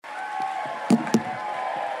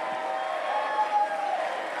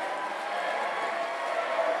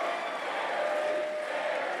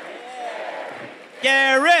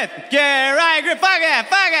Garrett, fuck it,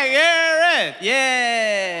 Garrett.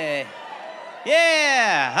 Yeah.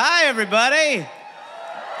 Yeah. Hi, everybody.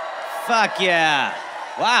 Fuck yeah.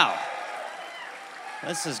 Wow.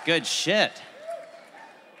 This is good shit.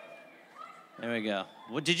 There we go.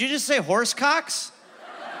 What, did you just say horse cocks?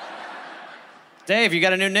 Dave, you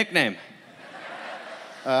got a new nickname.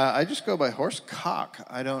 I just go by horse cock.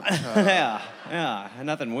 I don't... Yeah,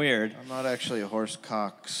 nothing weird. I'm not actually a horse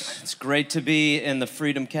cox. It's great to be in the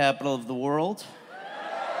freedom capital of the world.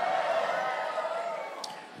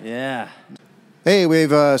 Yeah. Hey, we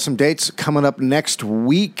have some dates coming up next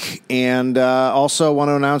week, and also want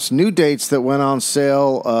to announce new dates that went on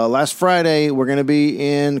sale last Friday. We're going to be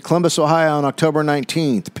in Columbus, Ohio on October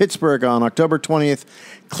 19th, Pittsburgh on October 20th,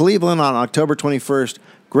 Cleveland on October 21st,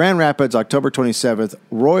 Grand Rapids October 27th,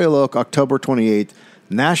 Royal Oak October 28th,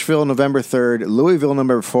 Nashville November 3rd, Louisville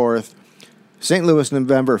November 4th, St. Louis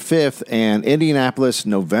November 5th, and Indianapolis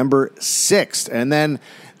November 6th. And then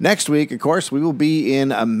next week, of course, we will be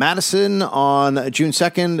in Madison on June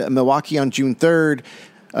 2nd, Milwaukee on June 3rd,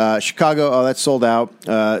 Chicago, that's sold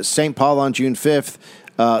out, St. Paul on June 5th,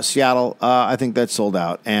 Seattle, I think that's sold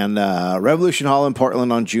out, and Revolution Hall in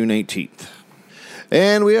Portland on June 18th.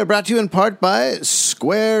 And we are brought to you in part by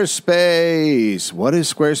Squarespace. What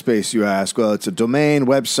is Squarespace, you ask? Well, it's a domain,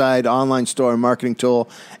 website, online store, marketing tool,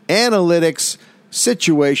 analytics,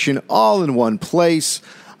 situation, all in one place.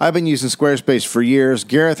 I've been using Squarespace for years.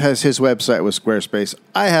 Gareth has his website with Squarespace.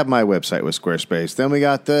 I have my website with Squarespace. Then we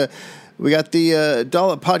got the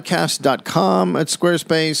dolloppodcast.com at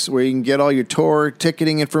Squarespace, where you can get all your tour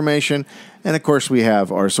ticketing information. And, of course, we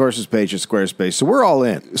have our sources page at Squarespace. So we're all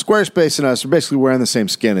in. Squarespace and us are basically wearing the same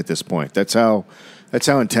skin at this point. That's how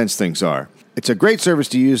intense things are. It's a great service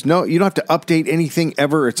to use. No, you don't have to update anything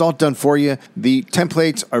ever. It's all done for you. The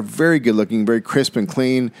templates are very good looking, very crisp and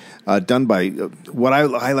clean, done by what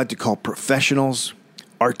I like to call professionals,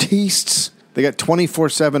 artistes. They got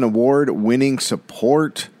 24/7 award-winning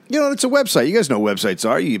support. You know, it's a website. You guys know what websites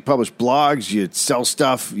are. You publish blogs, you sell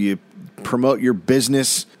stuff, you promote your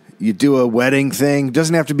business. You do a wedding thing. It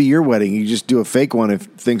doesn't have to be your wedding. You just do a fake one if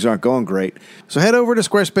things aren't going great. So head over to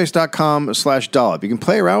squarespace.com/dollop. You can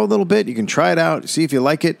play around with it a little bit. You can try it out, see if you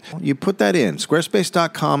like it. You put that in,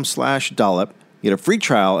 squarespace.com/dollop. You get a free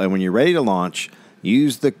trial, and when you're ready to launch,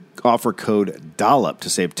 use the offer code DOLLOP to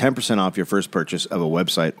save 10% off your first purchase of a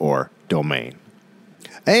website or domain.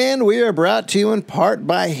 And we are brought to you in part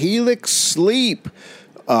by Helix Sleep.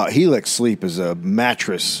 Helix Sleep is a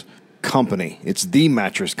mattress company. It's the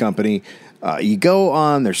mattress company. You go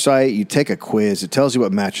on their site, you take a quiz, it tells you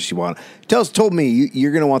what mattress you want. Told me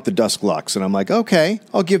you're going to want the Dusk Lux, and I'm like, okay,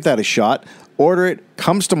 I'll give that a shot. Order it,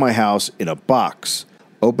 comes to my house in a box.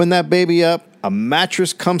 Open that baby up, a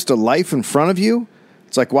mattress comes to life in front of you.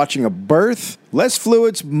 It's like watching a birth. Less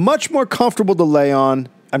fluids, much more comfortable to lay on.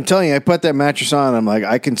 I'm telling you, I put that mattress on, I'm like,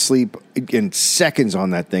 I can sleep in seconds on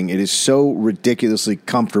that thing. It is so ridiculously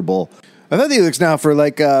comfortable. I've had the Helix now for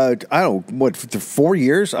for 4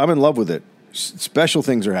 years. I'm in love with it. Special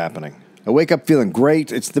things are happening. I wake up feeling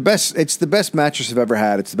great. It's the best mattress I've ever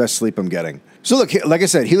had. It's the best sleep I'm getting. So look, like I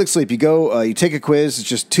said, Helix Sleep, you go, you take a quiz. It's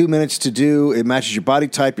just 2 minutes to do. It matches your body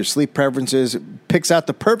type, your sleep preferences. It picks out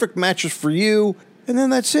the perfect mattress for you. And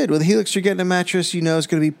then that's it. With Helix, you're getting a mattress you know is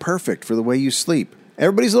going to be perfect for the way you sleep.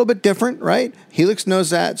 Everybody's a little bit different, right? Helix knows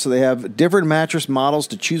that, so they have different mattress models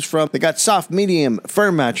to choose from. They got soft, medium,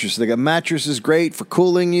 firm mattresses. They got mattresses great for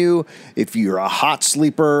cooling you. If you're a hot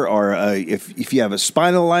sleeper or if you have a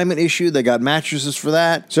spinal alignment issue, they got mattresses for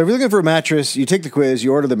that. So if you're looking for a mattress, you take the quiz,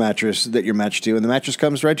 you order the mattress that you're matched to, and the mattress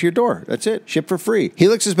comes right to your door. That's it. Shipped for free.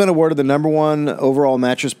 Helix has been awarded the #1 overall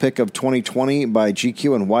mattress pick of 2020 by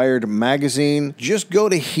GQ and Wired magazine. Just go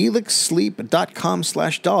to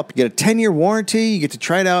helixsleep.com/dollop. You get a 10-year warranty. You get to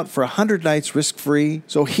try it out for 100 nights risk-free.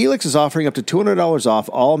 So Helix is offering up to $200 off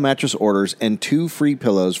all mattress orders and 2 free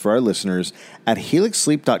pillows for our listeners at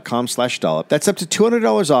helixsleep.com/dollop. That's up to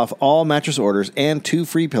 $200 off all mattress orders and 2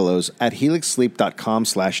 free pillows at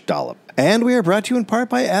helixsleep.com/dollop. And we are brought to you in part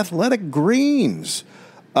by Athletic Greens.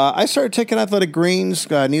 I started taking Athletic Greens.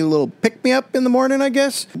 I need a little pick-me-up in the morning, I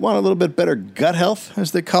guess. Want a little bit better gut health,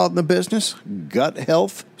 as they call it in the business. Gut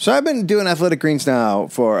health. So I've been doing Athletic Greens now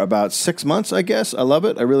for about 6 months, I guess. I love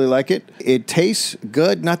it. I really like it. It tastes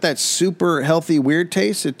good. Not that super healthy, weird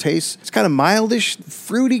taste. It's kind of mildish,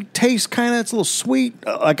 fruity taste, kind of. It's a little sweet.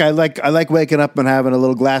 I like waking up and having a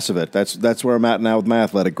little glass of it. That's where I'm at now with my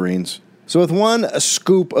Athletic Greens. So with 1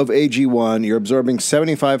 scoop of AG1, you're absorbing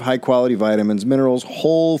 75 high-quality vitamins, minerals,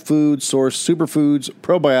 whole food source superfoods,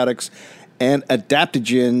 probiotics, and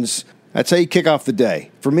adaptogens That's how you kick off the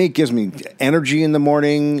day. For me, it gives me energy in the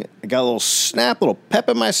morning. I got a little snap, a little pep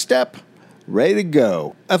in my step. Ready to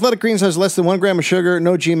go. Athletic Greens has less than 1 gram of sugar,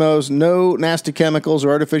 no GMOs, no nasty chemicals or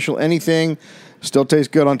artificial anything. Still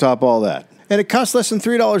tastes good on top of all that. And it costs less than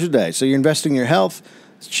 $3 a day. So you're investing in your health.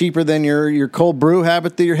 It's cheaper than your cold brew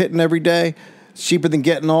habit that you're hitting every day. It's cheaper than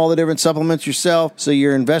getting all the different supplements yourself. So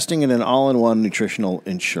you're investing in an all-in-one nutritional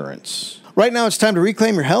insurance. Right now, it's time to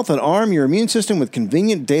reclaim your health and arm your immune system with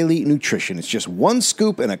convenient daily nutrition. It's just 1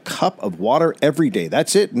 scoop in a cup of water every day.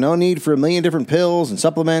 That's it. No need for a million different pills and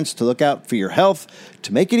supplements to look out for your health.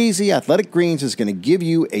 To make it easy, Athletic Greens is going to give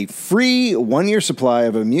you a free 1-year supply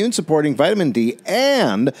of immune-supporting vitamin D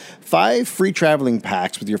and 5 free traveling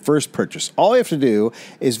packs with your first purchase. All you have to do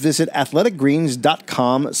is visit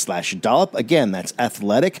athleticgreens.com/dollop. Again, that's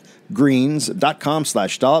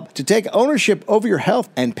athleticgreens.com/dollop to take ownership over your health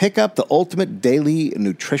and pick up the ultimate daily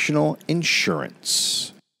nutritional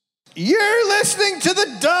insurance. You're listening to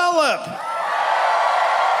The Dollop.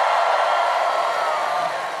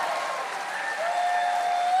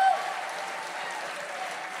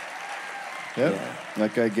 Yep,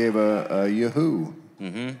 that guy gave a yoo-hoo.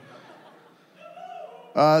 Mm-hmm.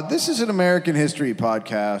 This is an American history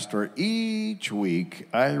podcast where each week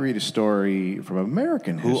I read a story from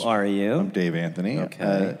American history. Who are you? I'm Dave Anthony.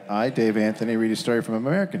 Okay. I, Dave Anthony, read a story from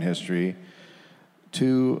American history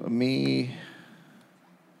to me,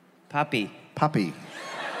 Poppy.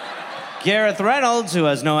 Gareth Reynolds, who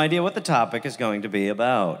has no idea what the topic is going to be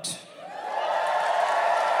about.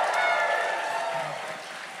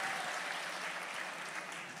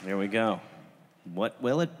 There we go. What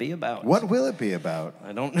will it be about? What will it be about?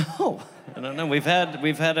 I don't know. We've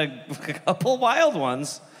had a couple wild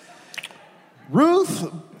ones.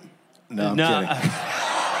 Ruth. No, I'm kidding.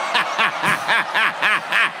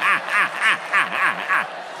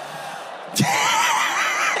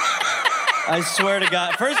 I swear to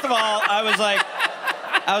God. First of all, I was like,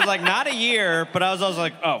 not a year, but I was also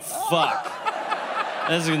like, oh fuck,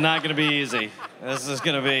 this is not gonna be easy. This is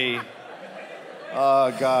gonna be.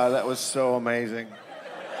 Oh, God, that was so amazing.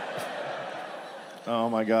 Oh,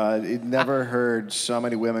 my God. I'd never heard so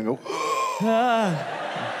many women go, well,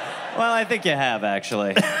 I think you have,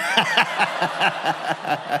 actually.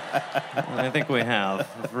 I think we have,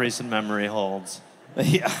 if recent memory holds.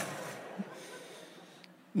 Yeah.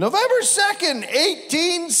 November 2nd,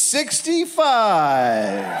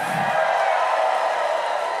 1865.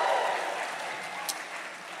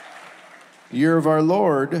 Year of our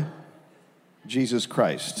Lord, Jesus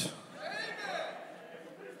Christ,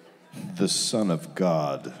 the Son of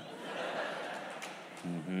God.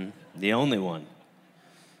 Mm-hmm. The only one.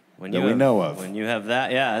 We know of. When you have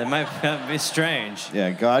that, yeah, it might be strange.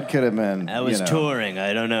 Yeah, God could have been. I was touring.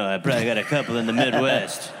 I don't know. I probably got a couple in the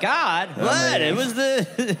Midwest. God, what? It was the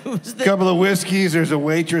couple of whiskeys. There's a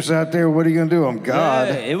waitress out there. What are you gonna do? I'm God.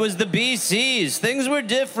 Yeah, it was the BCs. Things were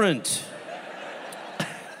different.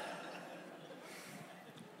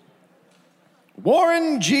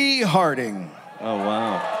 Warren G. Harding. Oh,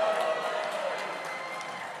 wow.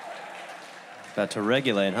 About to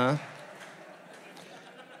regulate, huh?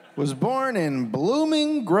 Was born in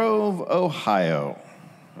Blooming Grove, Ohio.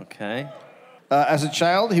 Okay. As a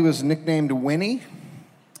child, he was nicknamed Winnie.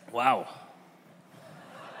 Wow.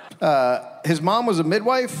 His mom was a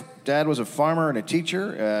midwife. Dad was a farmer and a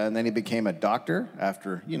teacher. And then he became a doctor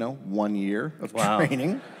after, 1 year of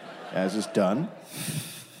training, as is done.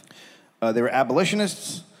 They were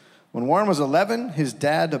abolitionists. When Warren was 11, his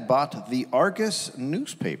dad bought the Argus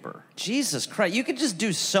newspaper. Jesus Christ, you could just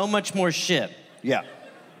do so much more shit. Yeah.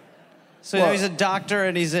 So now he's a doctor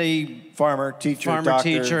and he's a farmer, teacher,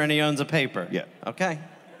 and he owns a paper. Yeah. Okay.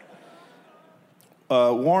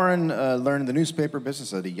 Warren learned the newspaper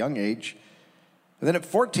business at a young age. And then at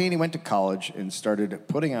 14, he went to college and started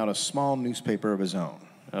putting out a small newspaper of his own.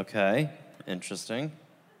 Okay. Interesting.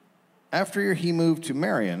 After he moved to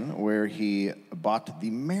Marion, where he bought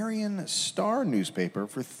the Marion Star newspaper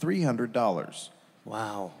for $300.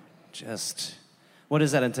 Wow. What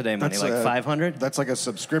is that in today money? Like 500? That's like a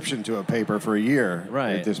subscription to a paper for a year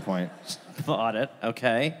at this point. Bought it.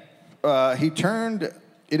 Okay. He turned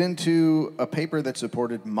it into a paper that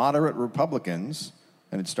supported moderate Republicans,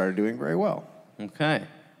 and it started doing very well. Okay.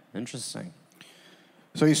 Interesting.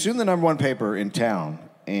 So he's soon the number one paper in town,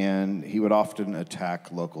 and he would often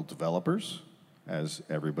attack local developers, as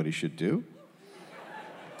everybody should do.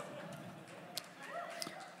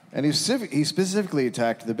 And he specifically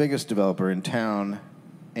attacked the biggest developer in town,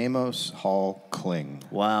 Amos Hall Kling.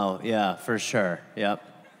 Wow, yeah, for sure, yep.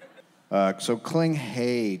 So Kling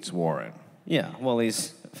hates Warren. Yeah, well,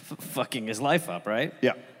 he's fucking his life up, right?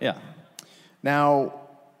 Yeah. Yeah. Now,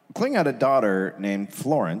 Kling had a daughter named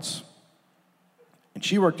Florence, and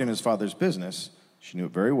she worked in his father's business. She knew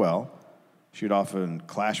it very well. She would often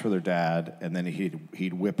clash with her dad, and then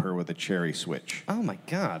he'd whip her with a cherry switch. Oh, my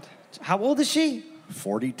God. How old is she?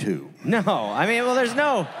 42. No. I mean, well, there's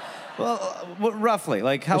no... Well, roughly,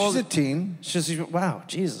 like how old? She's a teen. Wow,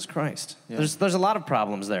 Jesus Christ. Yeah. There's a lot of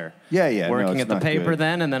problems there. Yeah. Working no, at the paper good.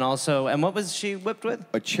 then, and then also... And what was she whipped with?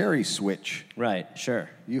 A cherry switch. Right, sure.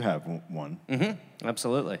 You have one. Mm-hmm,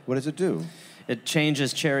 absolutely. What does it do? It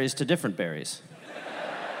changes cherries to different berries.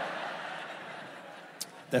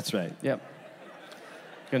 That's right. Yep.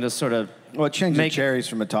 Going to sort of... Well, it changes cherries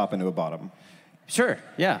from a top into a bottom. Sure,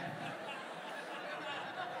 yeah.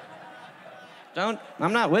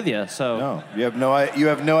 I'm not with you, so... No, you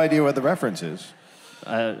have no idea what the reference is.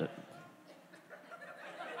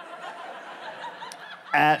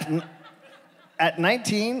 At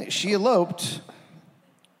 19, she eloped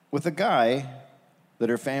with a guy that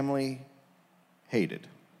her family hated.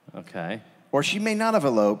 Okay. Or she may not have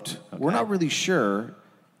eloped. Okay. We're not really sure.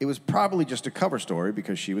 It was probably just a cover story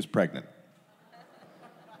because she was pregnant.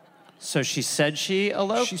 So she said she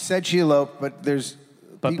eloped? She said she eloped, but there's...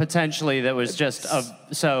 But potentially that was just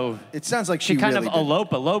so. It sounds like she kind really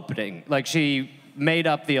of eloping, like she made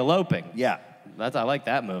up the eloping. Yeah. I like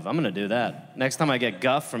that move. I'm gonna do that next time I get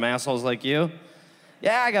guff from assholes like you.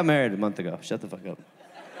 Yeah, I got married a month ago. Shut the fuck up.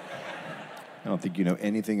 I don't think you know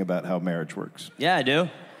anything about how marriage works. Yeah, I do.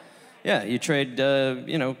 Yeah, you trade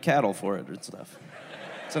cattle for it and stuff.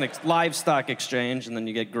 It's an livestock exchange, and then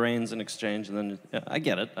you get grains in exchange, and then I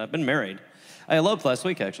get it. I've been married. I eloped last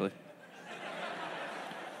week actually.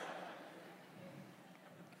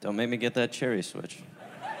 Don't make me get that cherry switch.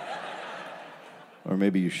 Or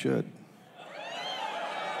maybe you should.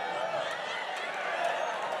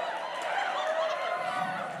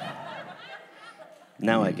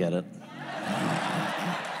 Now I get it.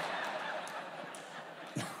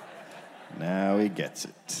 Now he gets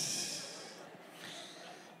it.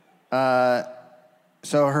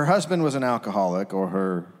 So her husband was an alcoholic, or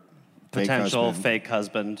her potential fake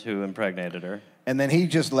husband who impregnated her. And then he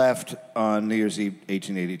just left on New Year's Eve,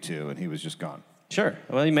 1882, and he was just gone. Sure.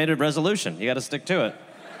 Well, he made a resolution. You got to stick to it.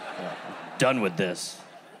 Yeah. Done with this.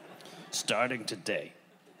 Starting today.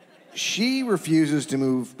 She refuses to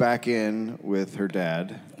move back in with her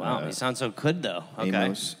dad. Wow, he sounds so good, though.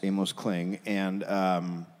 Okay. Amos Kling. And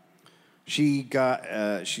she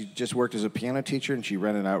just worked as a piano teacher, and she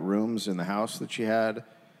rented out rooms in the house that she had.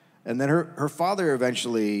 And then her father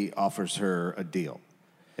eventually offers her a deal.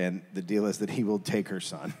 And the deal is that he will take her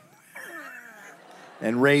son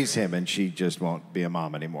and raise him, and she just won't be a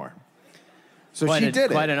mom anymore. So she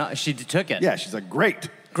did it. She took it. Yeah, she's like, great.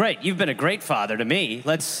 Great. You've been a great father to me.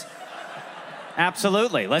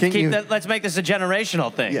 Absolutely. Let's make this a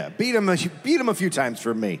generational thing. Yeah, beat him a few times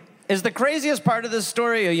for me. Is the craziest part of this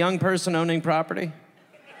story a young person owning property?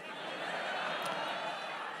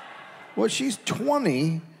 Well, she's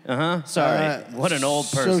 20. Sorry. What an old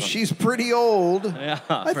person. So she's pretty old. Yeah.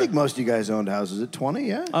 I think most of you guys owned houses at 20,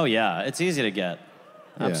 yeah? Oh, yeah. It's easy to get.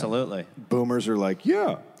 Yeah. Absolutely. Boomers are like,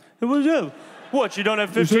 yeah. What, you don't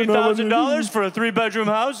have $15,000 for a 3-bedroom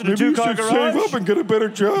house and Maybe a 2-car garage? Save up and get a better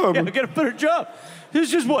job. Yeah, get a better job. This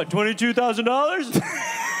is just what, $22,000?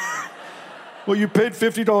 Well, you paid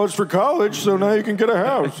 $50 for college, so now you can get a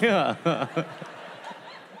house. Yeah.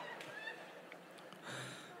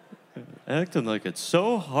 Acting like it's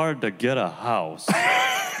so hard to get a house.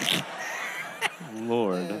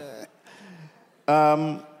 Lord.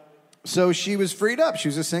 So she was freed up. She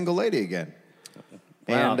was a single lady again.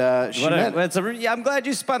 Wow. And I'm glad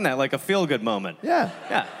you spun that like a feel-good moment. Yeah.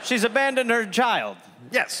 Yeah. She's abandoned her child.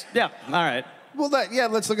 Yes. Yeah. All right. Well,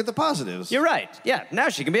 let's look at the positives. You're right. Yeah. Now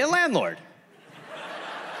she can be a landlord.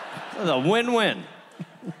 It's a win-win.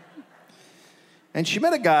 And she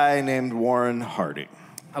met a guy named Warren Harding.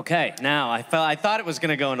 Okay. Now, I thought it was going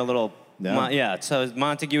to go in a little... No. So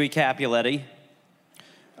Montague Capuletti.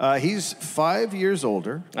 He's 5 years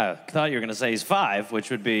older. I thought you were going to say he's 5, which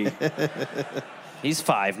would be... He's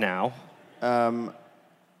 5 now.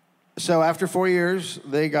 So after 4 years,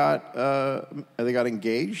 they got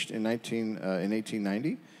engaged in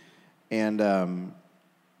 1890, and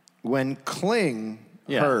when Kling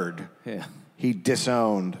heard, he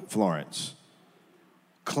disowned Florence.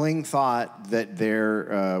 Kling thought that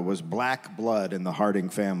there was black blood in the Harding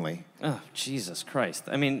family. Oh, Jesus Christ!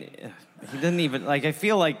 I mean, he didn't even I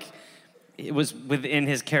feel like it was within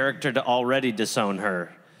his character to already disown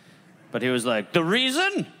her. But he was like, the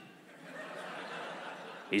reason?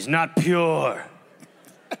 He's not pure.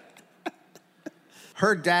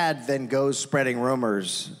 Her dad then goes spreading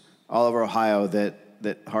rumors all over Ohio that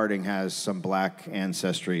that Harding has some black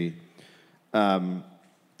ancestry. And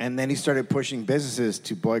then he started pushing businesses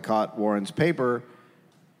to boycott Warren's paper.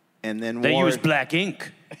 And then They Warren, use black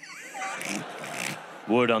ink.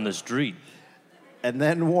 Word on the street. And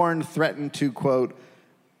then Warren threatened to, quote,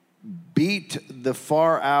 beat the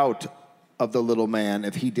far out of the little man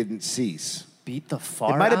if he didn't cease. Beat the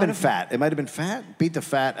far It might have out been of him? fat. It might have been fat. Beat the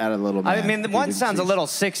fat out of the little man. I mean, the if he one didn't sounds a cease. little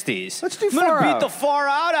 60s. Let's do I'm gonna far beat out. the far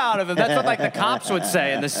out of him. That's what like the cops would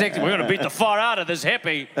say in the 60s. We're gonna beat the far out of this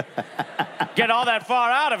hippie. Get all that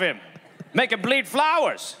far out of him. Make him bleed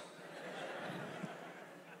flowers.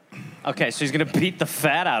 Okay, so he's gonna beat the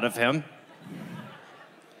fat out of him.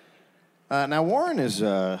 Now, Warren's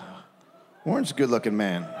a good-looking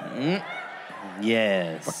man.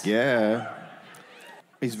 Yes. Yeah.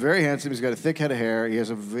 He's very handsome. He's got a thick head of hair. He has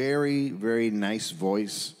a very, very nice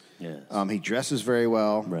voice. Yes. He dresses very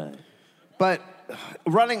well. Right. But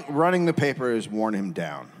running the paper has worn him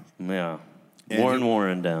down. Yeah. And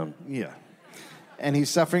Warren down. Yeah. And he's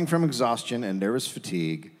suffering from exhaustion and nervous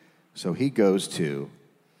fatigue. So he goes to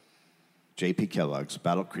J.P. Kellogg's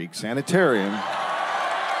Battle Creek Sanitarium.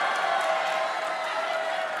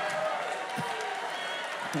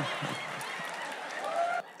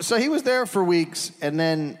 So he was there for weeks, and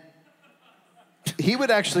then he would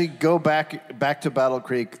actually go back to Battle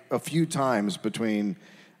Creek a few times between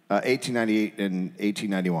 1898 and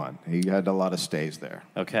 1891. He had a lot of stays there.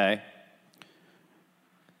 Okay.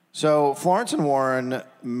 So Florence and Warren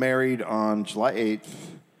married on July 8th,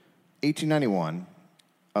 1891.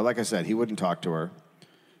 Like I said, he wouldn't talk to her,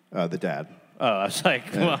 the dad. Oh, I was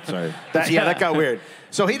like, well, Sorry. That got weird.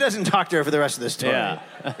 So he doesn't talk to her for the rest of the story. Yeah.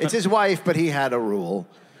 It's his wife, but he had a rule.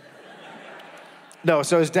 No,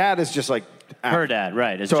 so his dad is just like... her dad,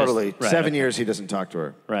 right. It's Totally. Just, right, 7 okay. years he doesn't talk to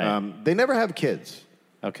her. Right. They never have kids.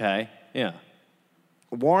 Okay, yeah.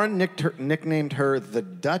 Warren nicknamed her the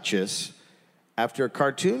Duchess after a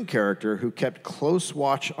cartoon character who kept close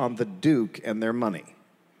watch on the Duke and their money.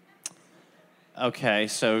 Okay,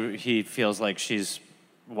 so he feels like she's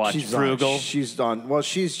She's frugal, Well,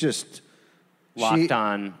 she's just... locked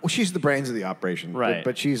on. Well, she's the brains of the operation. Right.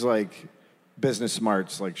 But she's like business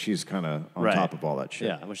smarts. Like she's kind of on Right. top of all that shit.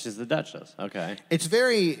 Yeah, which is the Duchess. Okay. It's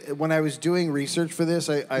very... When I was doing research for this,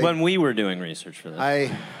 When we were doing research for this.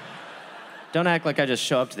 I Don't act like I just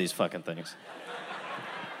show up to these fucking things.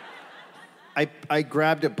 I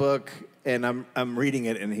grabbed a book and I'm reading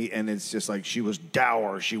it and it's just like she was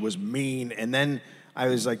dour, she was mean, and then I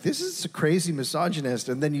was like, this is a crazy misogynist,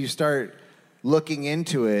 and then you start looking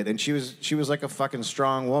into it, and she was like a fucking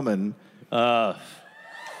strong woman. What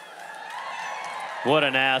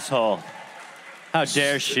an asshole. How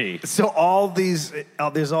dare she? So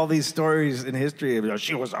there's all these stories in history of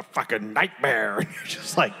she was a fucking nightmare. And you're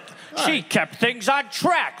just like, She kept things on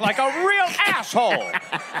track like a real asshole.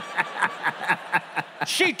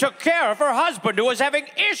 She took care of her husband who was having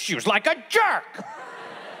issues like a jerk.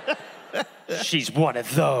 She's one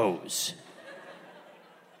of those.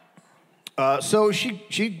 so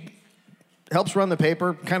she helps run the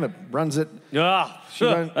paper, kind of runs it.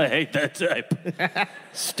 I hate that type.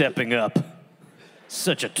 Stepping up.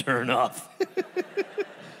 Such a turn off.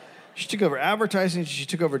 She took over advertising. She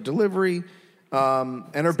took over delivery, and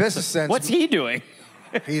her business sense. What's he doing?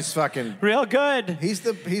 He's fucking. Real good. He's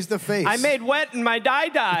the face. I made wet in my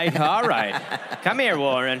dye. All right. Come here,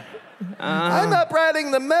 Warren. I'm up riding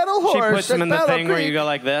the metal She horse. puts him at in the Battle thing where you Creek. go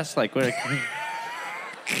like this. Like,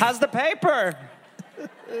 how's the paper?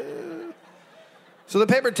 So the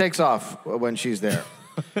paper takes off when she's there.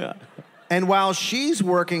 And while she's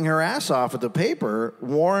working her ass off at the paper,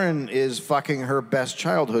 Warren is fucking her best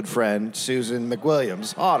childhood friend, Susan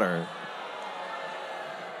McWilliams Hodder.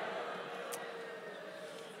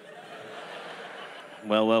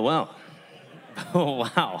 Well. Oh,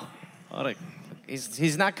 wow.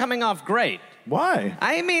 He's not coming off great. Why?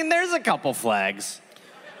 I mean, there's a couple flags.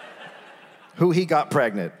 Who he got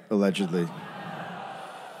pregnant, allegedly.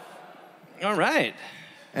 All right.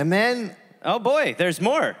 And then Oh, boy, there's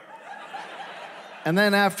more.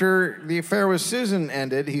 after the affair with Susan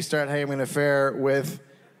ended, he started having an affair with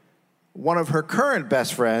one of her current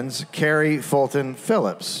best friends, Carrie Fulton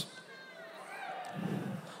Phillips.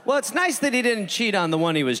 Well, it's nice that he didn't cheat on the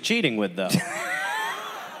one he was cheating with, though.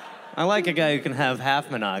 I like a guy who can have half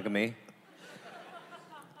monogamy.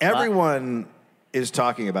 Everyone is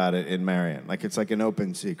talking about it in Marion. Like, it's like an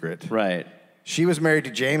open secret. Right. She was married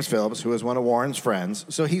to James Phillips, who was one of Warren's friends.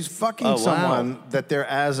 So he's fucking Oh, wow. someone that they're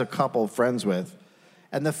as a couple friends with.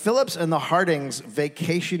 And the Phillips and the Hardings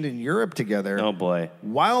vacationed in Europe together. Oh, boy.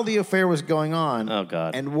 While the affair was going on. Oh,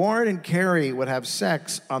 God. And Warren and Carrie would have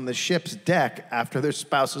sex on the ship's deck after their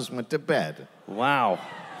spouses went to bed. Wow.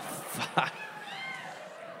 Fuck.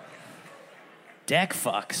 Deck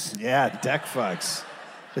fucks. Yeah, deck fucks.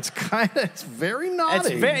 It's very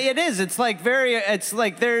naughty. It is. It's like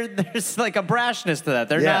there's like a brashness to that.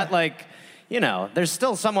 They're Yeah. not like, there's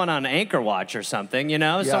still someone on Anchor Watch or something,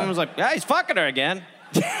 Yeah. Someone was like, yeah, he's fucking her again.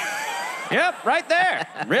 Yep, right there.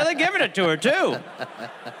 Really giving it to her, too.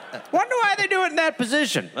 Wonder why they do it in that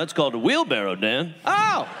position. That's called a wheelbarrow, Dan.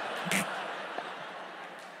 Oh.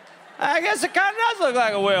 I guess it kind of does look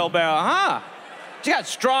like a wheelbarrow, huh? She's got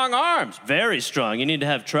strong arms. Very strong. You need to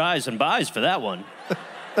have tries and buys for that one.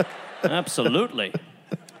 Absolutely.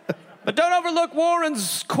 But don't overlook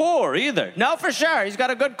Warren's core either. No, for sure. He's got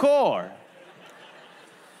a good core.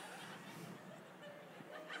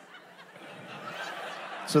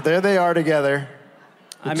 So there they are together,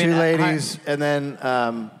 the I two mean, ladies, and then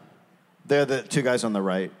they're the two guys on the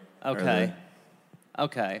right. Okay.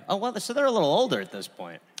 Okay. Oh, well, so they're a little older at this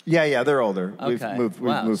point. Yeah, they're older. Okay. We've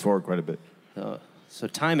Wow. moved forward quite a bit. So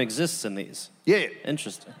time exists in these. Yeah.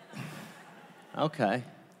 Interesting. Okay.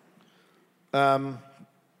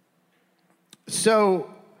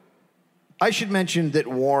 So I should mention that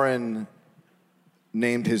Warren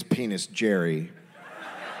named his penis Jerry.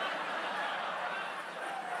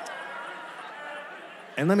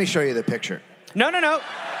 And let me show you the picture. No.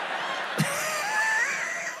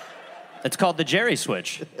 It's called the Jerry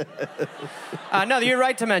switch. No, you're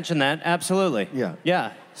right to mention that. Absolutely. Yeah.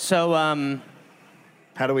 Yeah. So,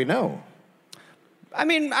 How do we know? I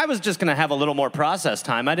mean, I was just going to have a little more process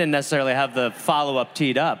time. I didn't necessarily have the follow-up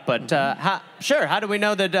teed up. But, how do we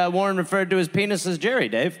know that Warren referred to his penis as Jerry,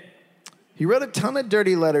 Dave? He wrote a ton of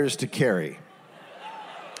dirty letters to Carrie.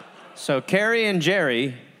 So, Carrie and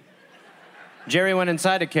Jerry went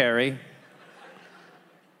inside of Carrie.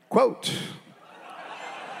 Quote,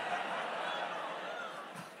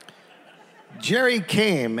 Jerry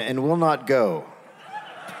came and will not go.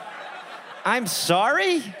 I'm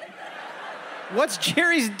sorry? What's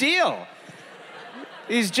Jerry's deal?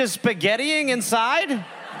 He's just spaghettiing inside?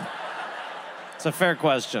 It's a fair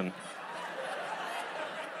question.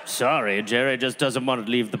 Sorry, Jerry just doesn't want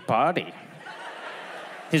to leave the party.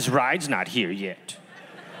 His ride's not here yet.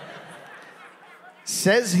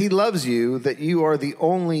 Says he loves you, that you are the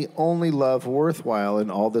only love worthwhile in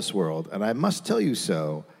all this world, and I must tell you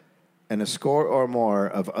so, and a score or more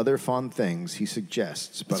of other fond things he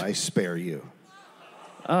suggests, but I spare you.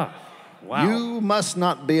 Oh, wow. You must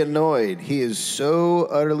not be annoyed. He is so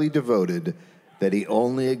utterly devoted that he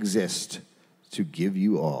only exists to give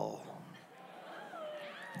you all.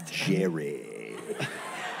 Jerry.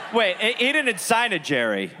 Wait, he didn't sign it,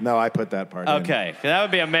 Jerry. No, I put that part in. Okay, that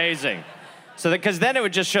would be amazing. So, because then it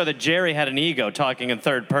would just show that Jerry had an ego talking in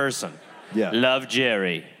third person. Yeah. Love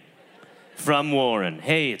Jerry. From Warren.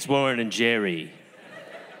 Hey, it's Warren and Jerry.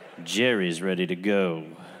 Jerry's ready to go.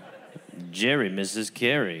 Jerry misses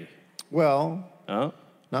Carrie. Well, Oh?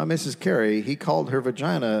 not Mrs. Carey. He called her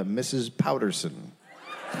vagina Mrs. Powderson.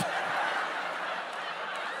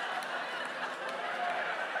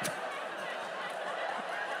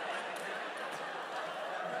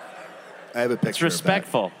 I have a picture. It's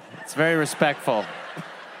respectful. It's very respectful.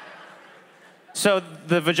 So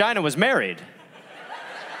the vagina was married Of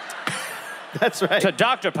that. That's right. to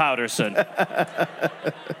Dr. Powderson.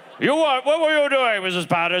 What were you doing, Mrs.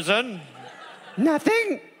 Powderson?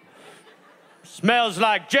 Nothing. Smells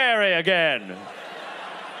like Jerry again.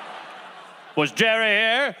 Was Jerry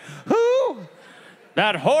here? Who?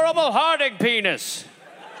 That horrible Harding penis.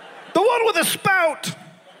 The one with the spout.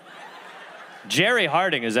 Jerry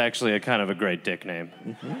Harding is actually a kind of a great dick name.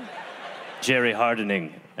 Mm-hmm. Jerry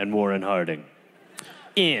Hardening and Warren Harding.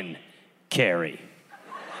 In Carrie.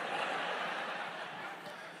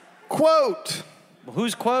 Quote,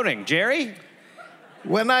 Who's quoting? Jerry?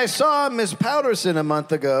 when I saw Miss Powderson a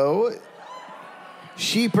month ago,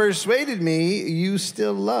 she persuaded me you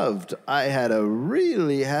still loved. I had a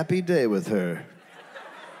really happy day with her.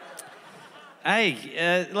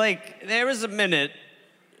 There was a minute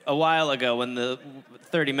a while ago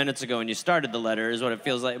 30 minutes ago when you started the letter is what it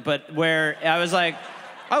feels like, but where I was like,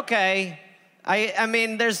 okay. I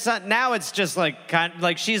mean, now it's just like, kind of,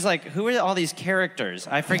 like she's like, who are all these characters?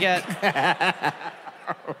 I forget.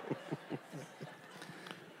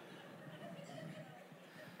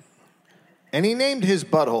 And he named his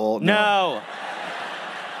butthole. No.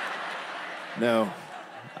 No.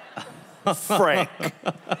 Frank.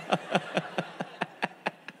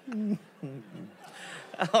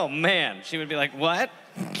 Oh, man. She would be like, what?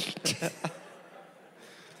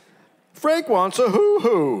 Frank wants a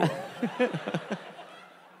hoo-hoo.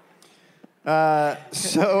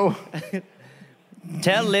 So,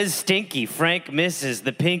 Tell Liz Stinky Frank misses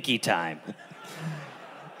the pinky time.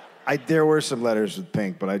 There were some letters with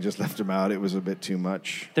pink, but I just left them out. It was a bit too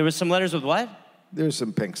much. There was some letters with what? There's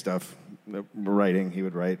some pink stuff. Writing, he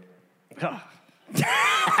would write.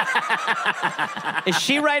 Is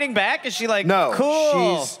she writing back? Is she like, No,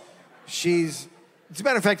 cool? she's. As a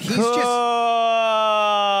matter of fact, he's cool, just.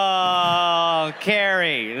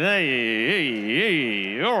 Carrie.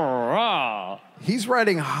 He's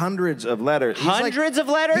writing hundreds of letters. Hundreds of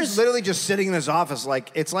letters? He's literally just sitting in his office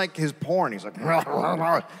like it's like his porn. He's like,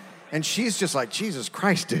 and she's just like, Jesus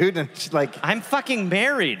Christ, dude. And she's like, I'm fucking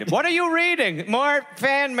married. What are you reading? More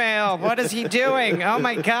fan mail. What is he doing? Oh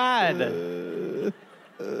my God.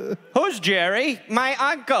 Who's Jerry? My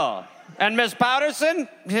uncle. And Miss Powderson?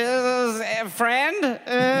 His friend?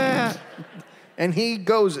 and he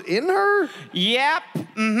goes in her? Yep.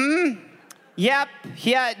 Mm-hmm. Yep.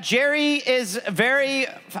 Yeah, Jerry is very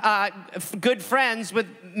good friends with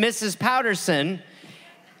Mrs. Powderson.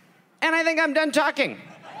 And I think I'm done talking.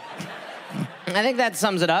 I think that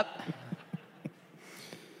sums it up.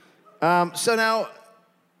 So now,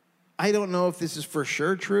 I don't know if this is for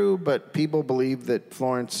sure true, but people believe that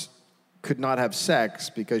Florence could not have sex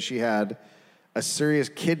because she had a serious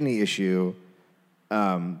kidney issue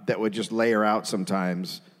that would just lay her out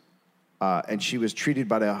sometimes. And she was treated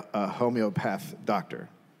by a homeopath doctor.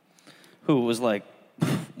 Who was like,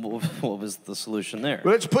 what was the solution there?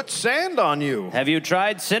 Let's put sand on you. Have you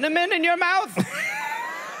tried cinnamon in your mouth?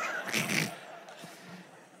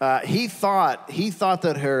 He thought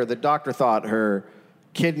that the doctor thought her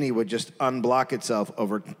kidney would just unblock itself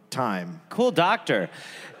over time. Cool doctor.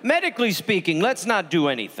 Medically speaking, let's not do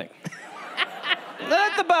anything.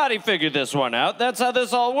 Let the body figure this one out. That's how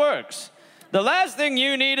this all works. The last thing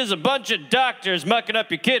you need is a bunch of doctors mucking up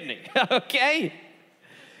your kidney, okay?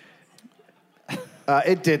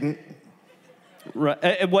 It didn't.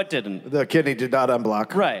 Right. What didn't? The kidney did not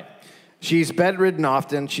unblock. Right. She's bedridden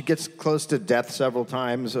often. She gets close to death several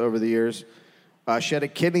times over the years. She had a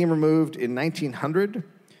kidney removed in 1900.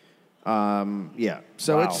 Yeah,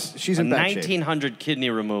 so Wow. she's in bad shape. 1900 kidney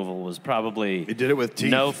removal was probably He did it with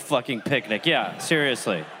teeth. no fucking picnic. Yeah,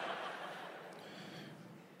 seriously.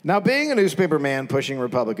 Now, being a newspaper man pushing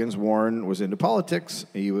Republicans, Warren was into politics.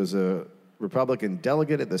 He was a Republican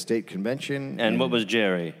delegate at the state convention. And what was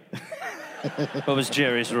Jerry? What was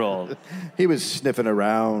Jerry's role? He was sniffing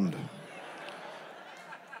around.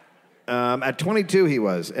 At 22, he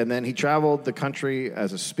was. And then he traveled the country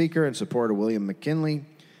as a speaker in support of William McKinley.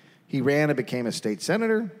 He ran and became a state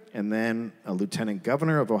senator and then a lieutenant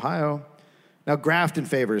governor of Ohio. Now, graft and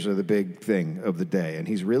favors are the big thing of the day, and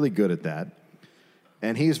he's really good at that.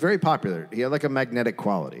 And he's very popular. He had like a magnetic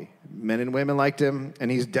quality. Men and women liked him, and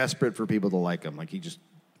he's desperate for people to like him. Like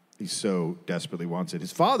he so desperately wants it.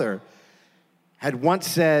 His father had once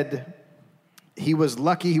said he was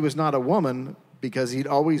lucky he was not a woman because he'd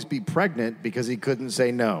always be pregnant because he couldn't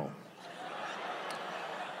say no.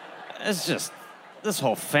 It's just, this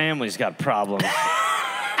whole family's got problems.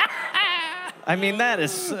 I mean, that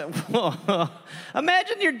is,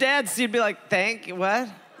 imagine your dad, you'd be like, thank you, what?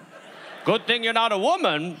 Good thing you're not a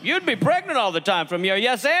woman. You'd be pregnant all the time from your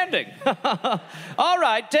yes-anding. All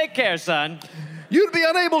right, take care, son. You'd be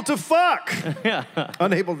unable to fuck.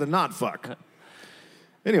 Unable to not fuck.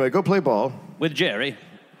 Anyway, go play ball. With Jerry.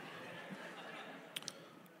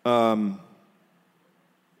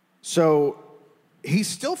 So he's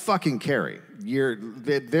still fucking Carrie.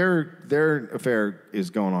 Their affair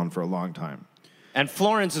is going on for a long time. And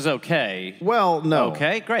Florence is okay. Well, no.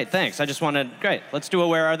 Okay, great, thanks. I just wanted, great. Let's do a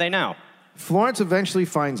Where Are They Now? Florence eventually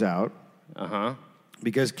finds out Uh-huh.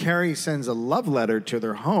 because Carrie sends a love letter to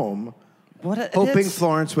their home What? hoping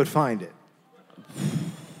Florence would find it.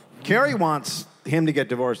 Carrie wants him to get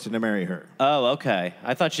divorced and to marry her. Oh, okay.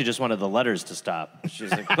 I thought she just wanted the letters to stop.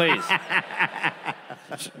 She's like, please.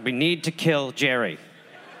 We need to kill Jerry.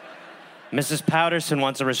 Mrs. Powderson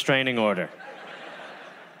wants a restraining order.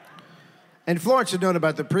 And Florence had known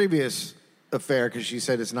about the previous affair because she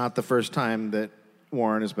said it's not the first time that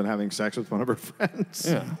Warren has been having sex with one of her friends.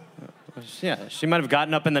 Yeah. Yeah, she might have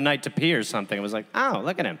gotten up in the night to pee or something. It was like, oh,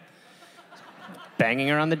 look at him. Banging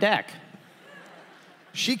her on the deck.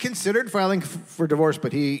 She considered filing for divorce,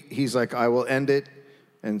 but he's like, I will end it.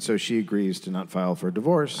 And so she agrees to not file for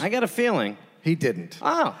divorce. I got a feeling. He didn't.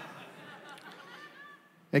 Oh.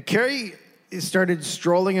 And Carrie started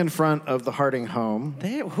strolling in front of the Harding home.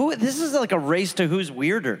 This is like a race to who's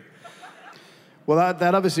weirder. Well,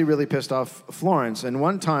 that obviously really pissed off Florence. And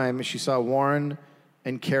one time she saw Warren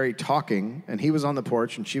and Carrie talking, and he was on the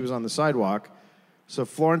porch and she was on the sidewalk. So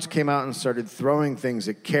Florence came out and started throwing things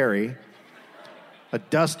at Carrie. A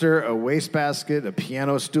duster, a wastebasket, a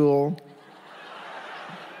piano stool.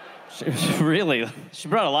 She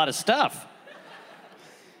brought a lot of stuff.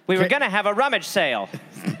 We were going to have a rummage sale.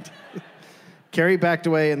 Carrie backed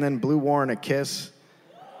away and then blew Warren a kiss.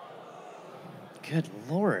 Good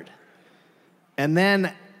Lord. And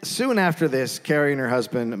then, soon after this, Carrie and her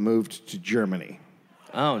husband moved to Germany.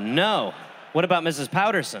 Oh, no. What about Mrs.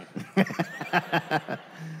 Powderson?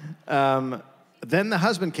 Then the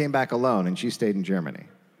husband came back alone, and she stayed in Germany.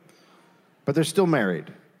 But they're still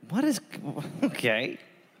married. What is... Okay.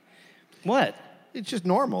 What? It's just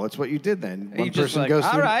normal. It's what you did then. You just like,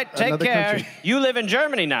 all right, take care. Country. You live in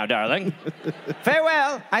Germany now, darling.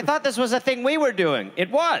 Farewell. I thought this was a thing we were doing.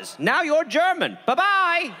 It was. Now you're German.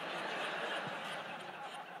 Bye-bye.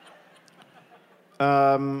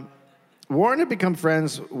 Warren had become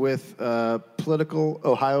friends with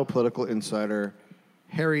Ohio political insider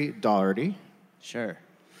Harry Daugherty. Sure.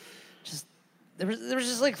 There was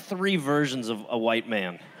just like 3 versions of a white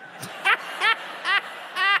man.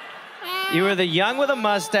 You were the young with a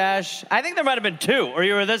mustache. I think there might have been 2, or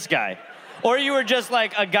you were this guy. Or you were just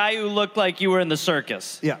like a guy who looked like you were in the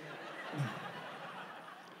circus. Yeah.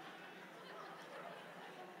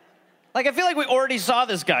 Like, I feel like we already saw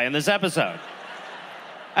this guy in this episode.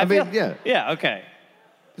 I mean, yeah. Yeah, okay.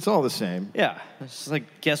 It's all the same. Yeah. It's just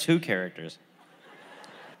like Guess Who characters.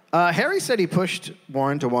 Harry said he pushed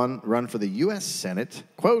Warren to run for the U.S. Senate.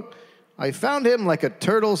 Quote, I found him like a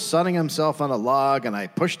turtle sunning himself on a log, and I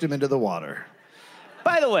pushed him into the water.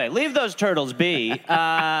 By the way, leave those turtles be.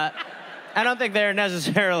 I don't think they're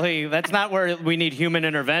necessarily... That's not where we need human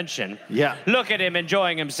intervention. Yeah. Look at him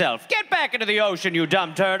enjoying himself. Get back into the ocean, you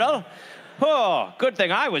dumb turtle. Oh, good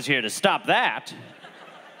thing I was here to stop that.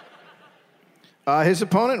 His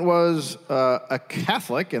opponent was a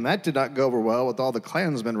Catholic, and that did not go over well with all the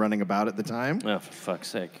Klansmen running about at the time. Oh, for fuck's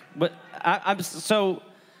sake. But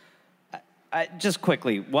just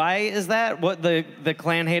quickly, why is that? What, the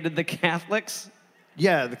Klan hated the Catholics?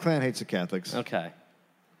 Yeah, the Klan hates the Catholics. Okay.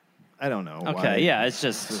 I don't know. Okay, why. yeah, it's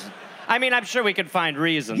just... I mean, I'm sure we could find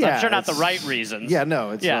reasons. Yeah, I'm sure not the right reasons. Yeah, no,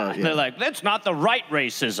 it's... Yeah, they're like, that's not the right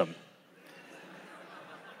racism.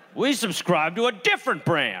 We subscribe to a different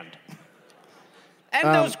brand. And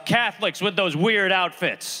those Catholics with those weird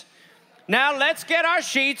outfits. Now let's get our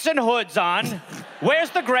sheets and hoods on. Where's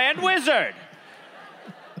the Grand Wizard?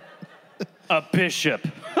 A bishop.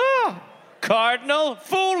 Huh. Cardinal,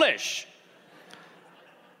 foolish.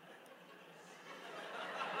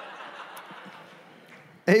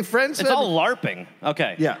 A friend said... It's all LARPing.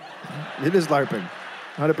 Okay. Yeah, it is LARPing,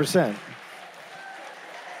 100%.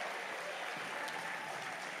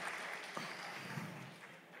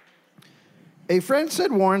 A friend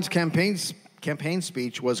said Warren's campaign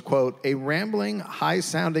speech was, quote, a rambling,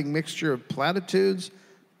 high-sounding mixture of platitudes,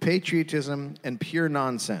 patriotism, and pure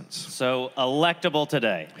nonsense. So, electable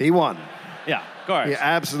today. He won. Yeah, of course. He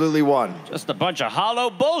absolutely won. Just a bunch of hollow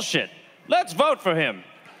bullshit. Let's vote for him.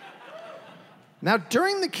 Now,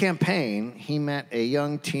 during the campaign, he met a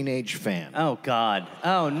young teenage fan. Oh, God.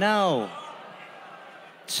 Oh, no.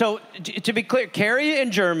 So, to be clear, Carrie in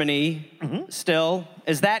Germany still.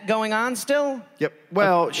 Is that going on still? Yep.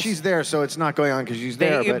 Well, she's there, so it's not going on because she's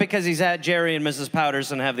there. But... Because he's at Jerry and Mrs.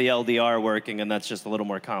 Powderson have the LDR working, and that's just a little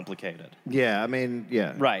more complicated. Yeah, I mean,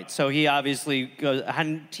 yeah. Right. So he obviously goes,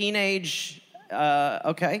 teenage,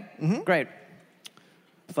 okay, great.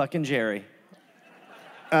 Fucking Jerry.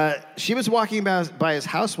 She was walking by his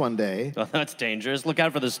house one day. Oh, that's dangerous. Look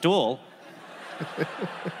out for the stool.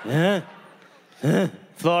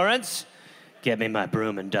 Florence, get me my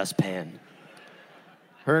broom and dustpan.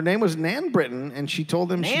 Her name was Nan Britton, and she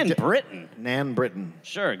told him... Nan Britton? Nan Britton.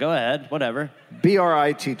 Sure, go ahead. Whatever.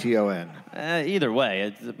 Britton. Either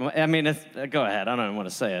way. Go ahead. I don't even want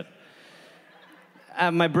to say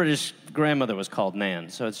it. My British grandmother was called Nan,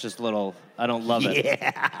 so it's just a little... I don't love it.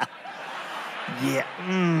 Yeah.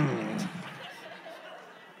 Yeah.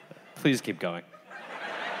 Please keep going.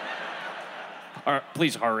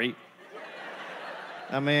 Please hurry.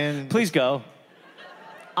 I mean... Please go.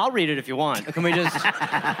 I'll read it if you want. Can we just...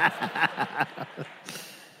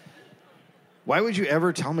 Why would you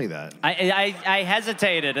ever tell me that? I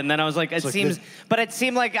hesitated, and then I was like, it seems... But it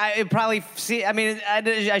seemed like I probably...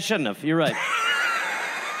 I shouldn't have. You're right.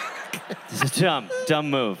 It's a dumb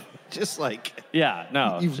move. Just like... Yeah,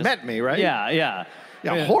 no. You've met me, right? Yeah.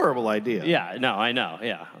 Yeah, horrible idea. Yeah, no, I know,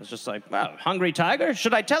 yeah. I was just like, wow, hungry tiger?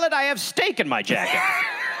 Should I tell it I have steak in my jacket?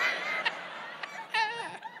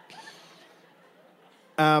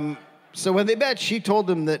 So when they met, she told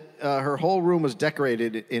him that her whole room was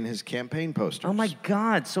decorated in his campaign posters. Oh, my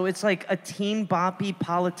God. So it's like a teen boppy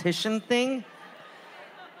politician thing?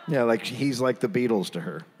 Yeah, like he's like the Beatles to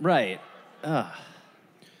her. Right.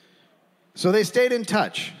 So they stayed in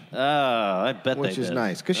touch, Oh, I bet which they is did.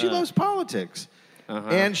 nice because she loves politics.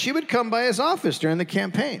 And she would come by his office during the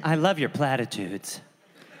campaign. I love your platitudes.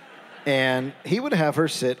 And he would have her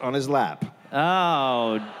sit on his lap.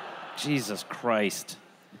 Oh, Jesus Christ.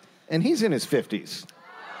 And he's in his 50s.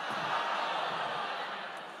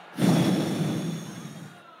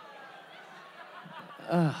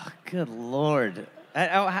 Oh, good Lord.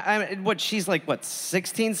 What, she's like, what,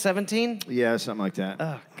 16, 17? Yeah, something like that.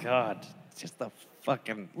 Oh, God. Just the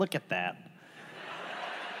fucking, look at that.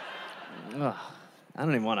 Ugh. I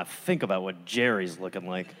don't even want to think about what Jerry's looking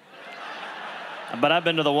like. But I've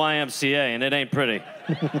been to the YMCA, and it ain't pretty.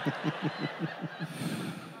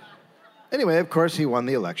 Anyway, of course, he won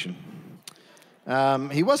the election.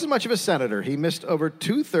 He wasn't much of a senator. He missed over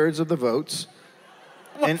 2/3 of the votes.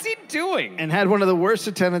 What's he doing? And had one of the worst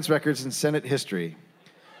attendance records in Senate history.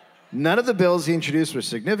 None of the bills he introduced were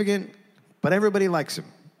significant, but everybody likes him.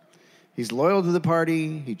 He's loyal to the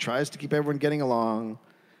party. He tries to keep everyone getting along.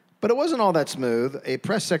 But it wasn't all that smooth. A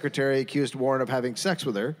press secretary accused Warren of having sex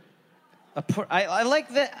with her. I like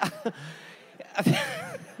that.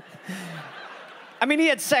 I mean, he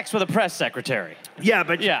had sex with a press secretary. Yeah,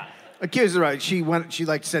 but Yeah. accused her. Right? She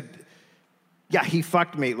said, yeah, he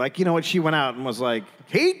fucked me. Like, you know what? She went out and was like,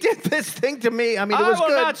 he did this thing to me. I mean, it was I will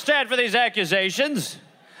good. not stand for these accusations.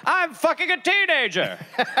 I'm fucking a teenager.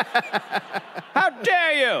 How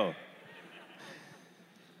dare you?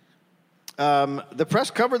 The press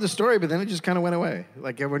covered the story, but then it just kind of went away.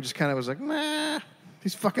 Like, everyone just kind of was like, nah,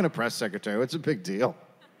 he's fucking a press secretary. What's a big deal?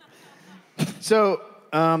 So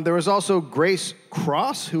there was also Grace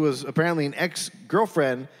Cross, who was apparently an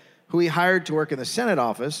ex-girlfriend who he hired to work in the Senate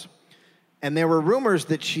office. And there were rumors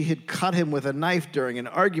that she had cut him with a knife during an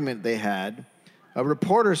argument they had. A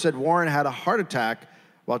reporter said Warren had a heart attack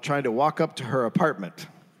while trying to walk up to her apartment.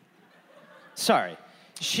 Sorry.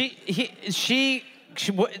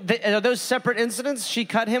 Are those separate incidents? She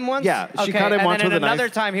cut him once? Yeah, she cut him and once then with a knife. another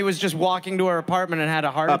time he was just walking to her apartment and had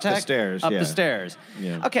a heart Up the attack? stairs, Up yeah. the stairs.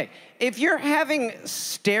 Yeah. Okay, if you're having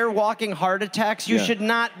stair-walking heart attacks, you Yeah. should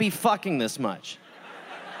not be fucking this much.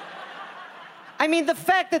 I mean, the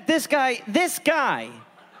fact that this guy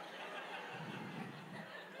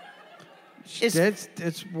is...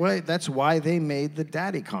 That's why they made the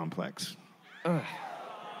daddy complex.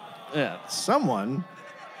 Yeah. Someone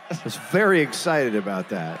was very excited about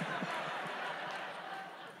that.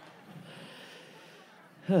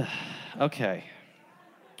 Okay.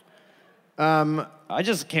 I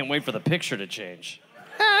just can't wait for the picture to change.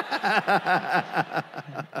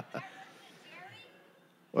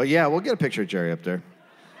 Well, yeah, we'll get a picture of Jerry up there.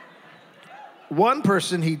 One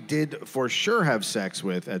person he did for sure have sex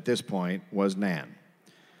with at this point was Nan.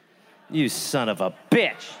 You son of a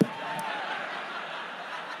bitch.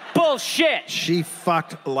 Bullshit. She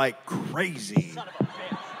fucked like crazy. Son of a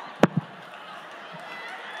bitch.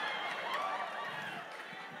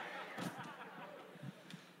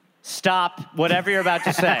 Stop whatever you're about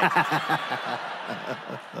to say.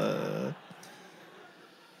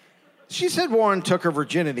 She said Warren took her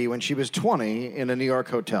virginity when she was 20 in a New York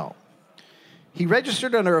hotel. He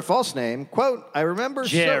registered under a false name. Quote, I remember...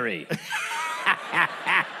 Jerry.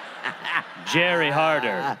 Jerry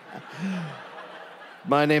Harder.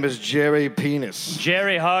 My name is Jerry Penis.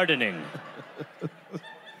 Jerry Hardening.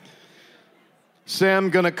 Sam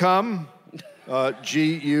gonna come?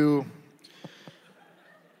 G-U...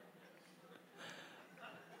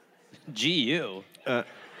 G-U.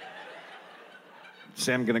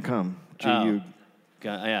 Sam gonna come. G-U...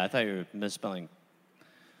 Yeah, I thought you were misspelling.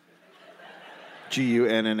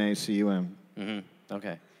 G-U-N-N-A-C-U-M. Mm-hmm.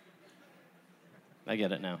 Okay. I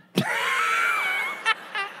get it now.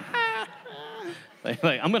 like,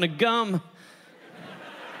 I'm gonna gum.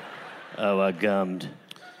 Oh, I gummed.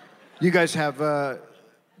 You guys have, do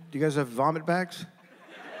you guys have vomit bags?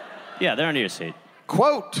 Yeah, they're under your seat.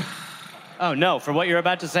 Quote, Oh, no, for what you're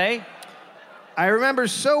about to say? I remember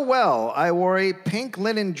so well I wore a pink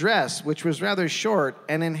linen dress, which was rather short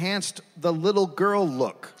and enhanced the little girl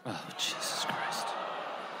look. Oh, Jesus Christ.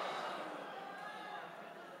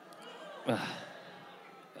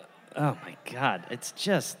 Oh, my God. It's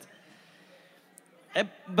just...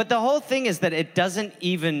 But the whole thing is that it doesn't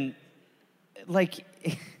even... Like...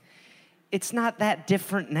 It's not that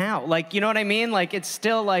different now. Like, you know what I mean? Like, it's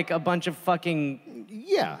still like a bunch of fucking...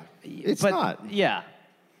 Yeah, it's but, not. Yeah.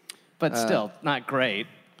 But still, not great.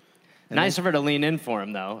 Nice of her to lean in for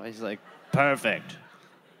him, though. He's like, perfect.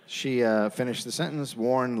 She finished the sentence.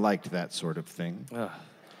 Warren liked that sort of thing. Ugh.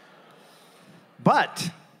 But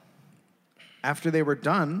after they were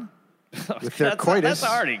done with their coitus,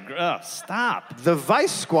 That's already... Oh, stop. the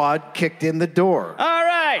Vice Squad kicked in the door. All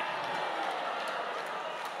right.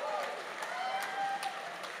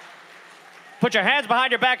 Put your hands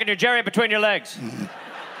behind your back and your jerry between your legs.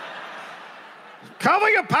 Cover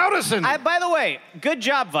your Powderson. By the way, good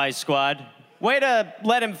job, Vice Squad. Way to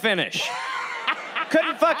let him finish.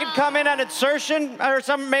 Couldn't fucking come in on insertion or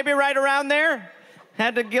something, maybe right around there?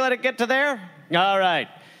 Had to let it get to there? All right.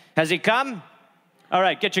 Has he come? All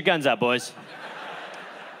right, get your guns out, boys.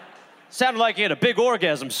 Sounded like he had a big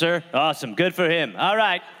orgasm, sir. Awesome, good for him. All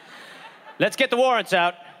right, let's get the warrants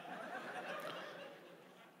out.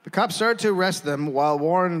 The cops started to arrest them while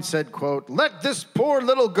Warren said, quote, "Let this poor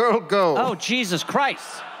little girl go." Oh, Jesus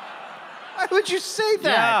Christ. Why would you say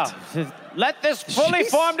that? Yeah. Let this fully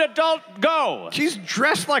formed adult go. She's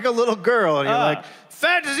dressed like a little girl, and you're like,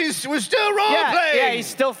 fantasy was still role-playing. Yeah, he's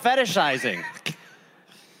still fetishizing.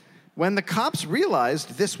 When the cops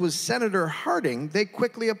realized this was Senator Harding, they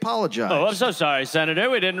quickly apologized. Oh, I'm so sorry, Senator.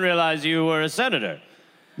 We didn't realize you were a senator.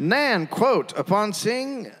 Nan, quote, "Upon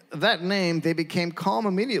seeing that name, they became calm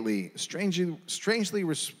immediately, strangely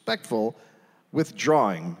respectful,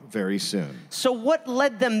 withdrawing very soon." So what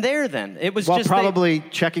led them there then? It was Well, just probably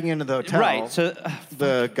checking into the hotel. Right. So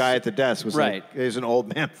the guy at the desk was Right. like, "There's an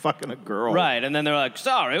old man fucking a girl." right, and then they're like,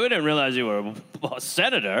 "Sorry, we didn't realize you were a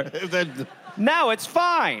senator." Now it's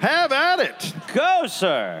fine. Have at it. Go,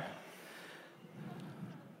 sir.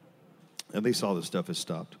 At least all this stuff is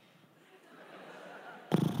stopped.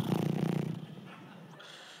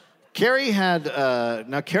 Carrie had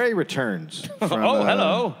now Carrie returns from,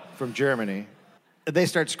 hello. from Germany. They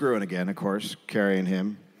start screwing again, of course, Carrie and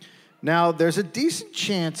him. Now, there's a decent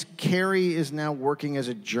chance Carrie is now working as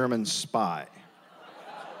a German spy.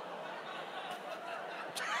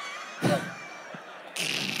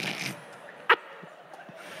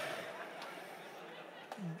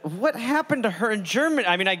 What happened to her in Germany?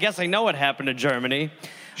 I mean, I guess I know what happened to Germany.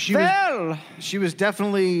 She was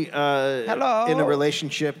definitely Hello. in a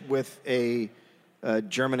relationship with a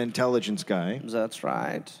German intelligence guy. That's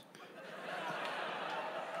right.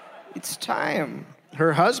 It's time.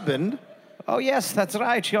 Her husband Oh, yes, that's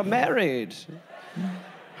right. You're married.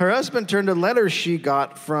 turned a letter she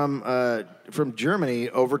got from Germany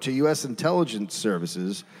over to U.S. intelligence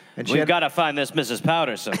services, and We've got to find this Mrs.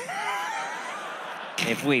 Powderson.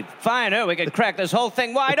 If we find her, we can crack this whole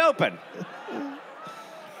thing wide open.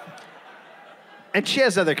 And she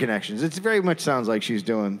has other connections. It very much sounds like she's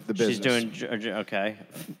doing the business. She's doing, okay.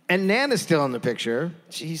 And Nan is still in the picture.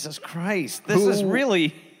 Jesus Christ, this is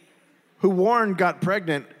really... Who Warren got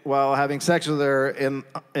pregnant while having sex with her in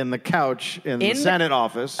the couch in the Senate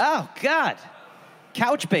office. Oh, God.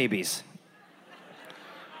 Couch babies.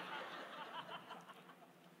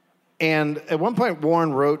 And at one point,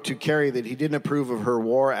 Warren wrote to Carrie that he didn't approve of her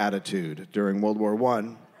war attitude during World War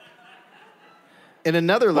I. In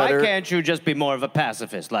another letter... Why can't you just be more of a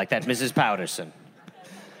pacifist like that Mrs. Powderson?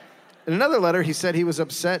 In another letter, he said he was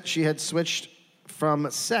upset she had switched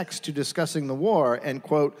from sex to discussing the war, and,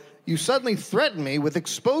 quote, "You suddenly threaten me with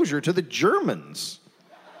exposure to the Germans."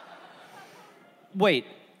 Wait.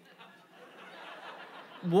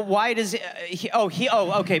 Why does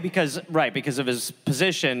okay, because of his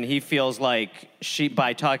position, he feels like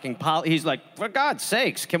by talking he's like, for God's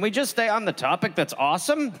sakes, can we just stay on the topic that's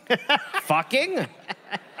awesome? Fucking?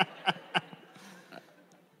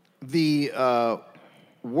 The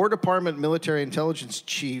War Department military intelligence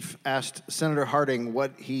chief asked Senator Harding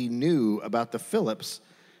what he knew about the Phillips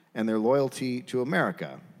and their loyalty to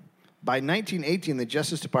America. By 1918, the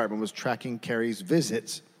Justice Department was tracking Kerry's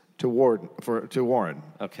visits to Warren.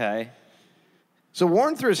 Okay. So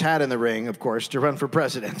Warren threw his hat in the ring, of course, to run for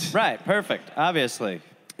president. Right, perfect, obviously.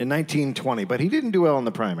 In 1920, but he didn't do well in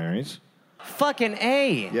the primaries. Fucking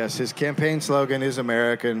A. Yes, his campaign slogan is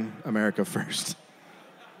America first.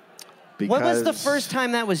 When was the first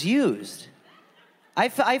time that was used? I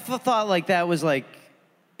thought like that was like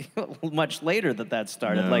much later that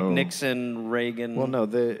started, like Nixon, Reagan. Well, no,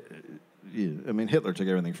 Hitler took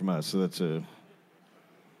everything from us, so that's a...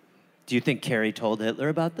 Do you think Carrie told Hitler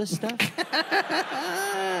about this stuff?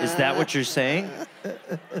 Is that what you're saying?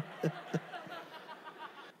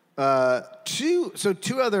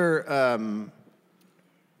 Two other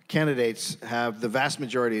candidates have the vast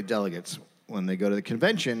majority of delegates when they go to the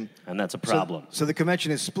convention. And that's a problem. So the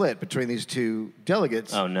convention is split between these two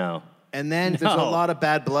delegates. Oh, no. And then there's a lot of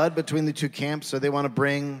bad blood between the two camps, so they want to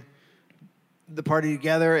bring the party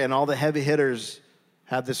together, and all the heavy hitters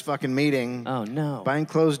have this fucking meeting. Oh, no. Behind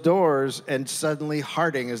closed doors, and suddenly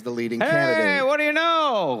Harding is the leading candidate. Hey, what do you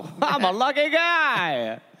know? I'm a lucky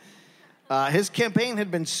guy. His campaign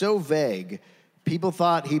had been so vague, people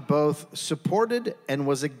thought he both supported and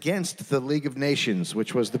was against the League of Nations,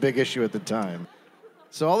 which was the big issue at the time.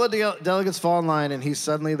 So all the delegates fall in line, and he's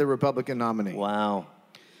suddenly the Republican nominee. Wow.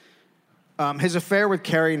 His affair with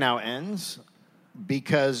Carrie now ends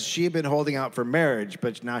because she had been holding out for marriage,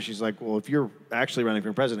 but now she's like, well, if you're actually running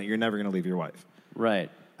for president, you're never going to leave your wife. Right.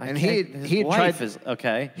 And he wife tried. is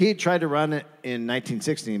okay. He had tried to run it in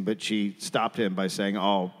 1916, but she stopped him by saying,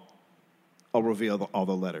 I'll reveal all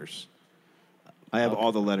the letters. I have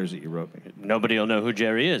all the letters that you wrote me. Nobody will know who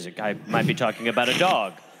Jerry is. A guy might be talking about a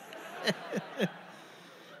dog.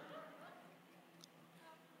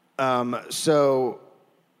 So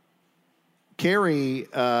Carrie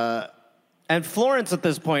and Florence at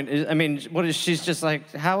this point is, what is she's just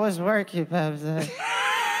like, how was work? Well,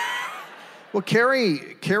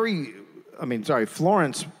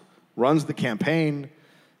 Florence runs the campaign.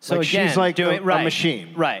 So like again, she's like a right,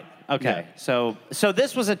 machine. Right. Okay. Yeah. So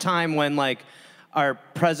this was a time when our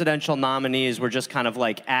presidential nominees were just kind of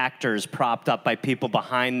like actors propped up by people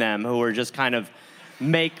behind them who were just kind of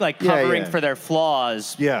covering for their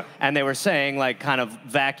flaws. Yeah. And they were saying kind of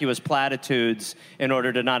vacuous platitudes in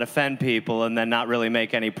order to not offend people and then not really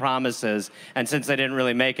make any promises. And since they didn't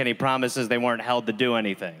really make any promises, they weren't held to do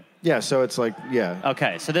anything. Yeah, so it's like, yeah.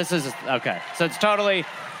 Okay, so this is, okay. So it's totally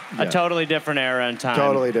a totally different era and time.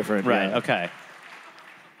 Totally different, right, yeah. Okay.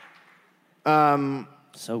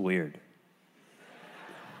 So weird.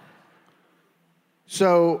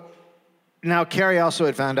 So now Carrie also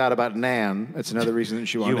had found out about Nan. That's another reason that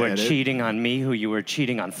she wanted to edit. You were cheating on me who you were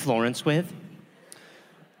cheating on Florence with?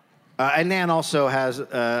 And Nan also has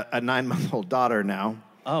a 9-month-old daughter now.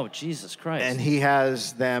 Oh, Jesus Christ. And he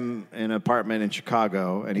has them in an apartment in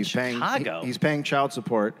Chicago, and he's paying child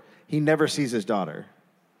support. He never sees his daughter.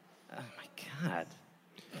 Oh, my God.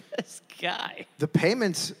 This guy. The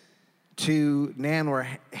payments to Nan were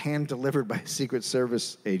hand-delivered by a Secret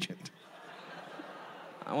Service agent.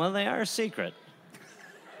 Well, they are a secret.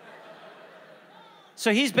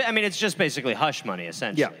 So it's just basically hush money,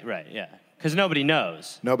 essentially. Yeah. Right, yeah. Because nobody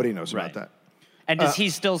knows. Nobody knows about that. And does he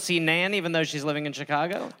still see Nan even though she's living in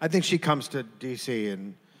Chicago? I think she comes to D.C.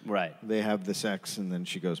 and right. They have the sex and then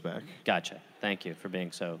she goes back. Gotcha. Thank you for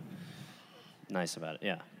being so nice about it.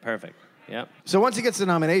 Yeah, perfect. Yep. So once he gets the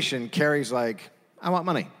nomination, Carrie's like, I want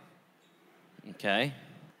money. Okay.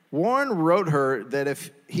 Warren wrote her that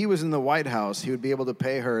if he was in the White House, he would be able to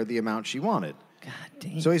pay her the amount she wanted. God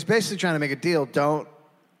damn. So he's basically trying to make a deal.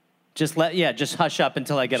 Just hush up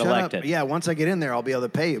until I get elected. Up. Yeah, once I get in there, I'll be able to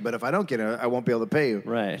pay you. But if I don't get in, I won't be able to pay you.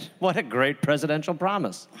 Right. What a great presidential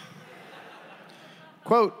promise.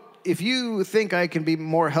 Quote, if you think I can be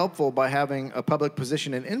more helpful by having a public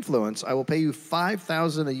position and influence, I will pay you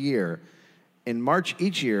 $5,000 a year in March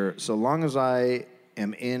each year, so long as I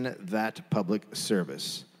am in that public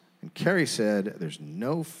service. And Carrie said, there's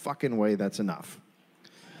no fucking way that's enough.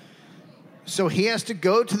 So he has to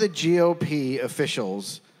go to the GOP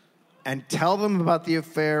officials and tell them about the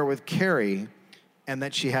affair with Carrie and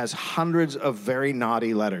that she has hundreds of very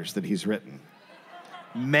naughty letters that he's written.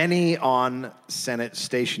 Many on Senate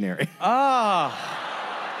stationery. Oh,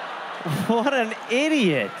 what an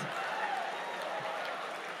idiot.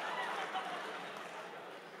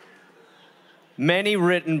 Many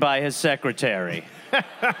written by his secretary.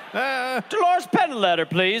 Dolores, pen a letter,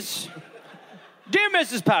 please. Dear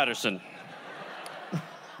Mrs. Patterson,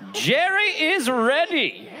 Jerry is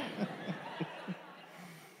ready.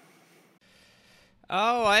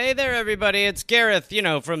 Oh, hey there, everybody. It's Gareth,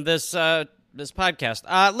 from this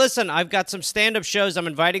podcast. Listen, I've got some stand-up shows I'm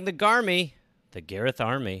inviting the Gareth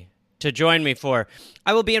Army, to join me for.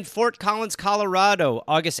 I will be in Fort Collins, Colorado,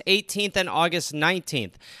 August 18th and August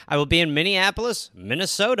 19th. I will be in Minneapolis,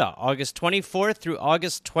 Minnesota, August 24th through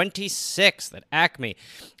August 26th at Acme.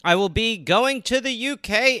 I will be going to the UK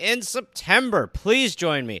in September. Please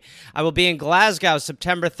join me. I will be in Glasgow,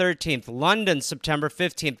 September 13th, London, September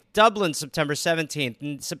 15th, Dublin, September 17th,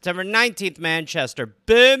 and September 19th, Manchester,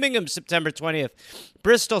 Birmingham, September 20th,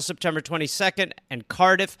 Bristol, September 22nd, and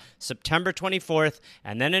Cardiff, September 24th.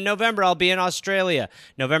 And then in November, I'll be in Australia.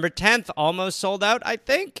 November 10th, almost sold out, I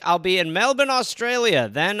think. I'll be in Melbourne, Australia.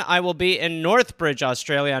 Then I will be in Northbridge,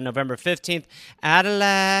 Australia on November 15th.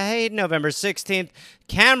 Adelaide, November 16th.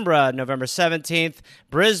 Canberra, November 17th.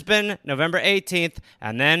 Brisbane, November 18th.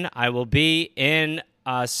 And then I will be in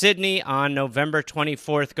Sydney on November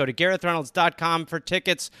 24th. Go to GarethReynolds.com for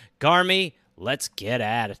tickets. Garmy, let's get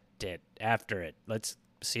at it after it. Let's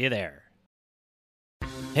see you there.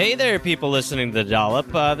 Hey there, people listening to The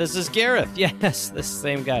Dollop. This is Gareth. Yes, this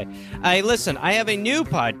same guy. Listen, I have a new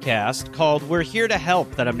podcast called We're Here to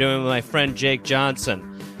Help that I'm doing with my friend Jake Johnson.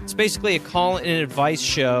 It's basically a call and advice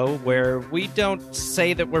show where we don't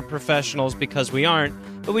say that we're professionals because we aren't,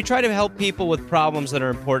 but we try to help people with problems that are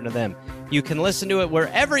important to them. You can listen to it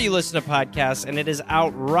wherever you listen to podcasts, and it is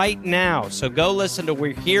out right now. So go listen to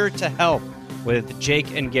We're Here to Help with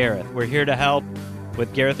Jake and Gareth. We're here to help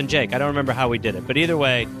with Gareth and Jake. I don't remember how we did it, but either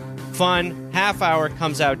way, fun, half hour,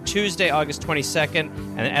 comes out Tuesday, August 22nd,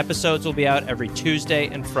 and the episodes will be out every Tuesday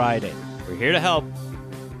and Friday. We're here to help.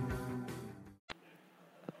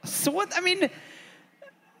 So what, I mean,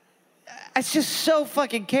 it's just so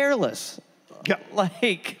fucking careless. Yeah.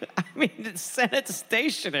 Like, I mean, it's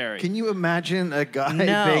stationary. Can you imagine a guy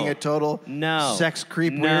No. being a total No. sex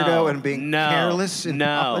creep No. weirdo and being No. careless in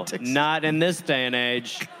no. politics? Not in this day and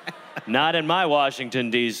age. Not in my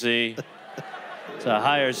Washington, D.C. It's a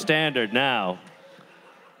higher standard now.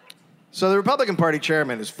 So the Republican Party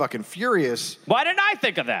chairman is fucking furious. Why didn't I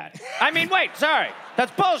think of that? I mean, wait, sorry.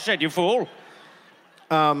 That's bullshit, you fool.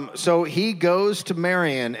 So he goes to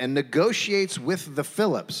Marion and negotiates with the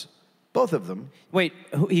Phillips, both of them, Wait,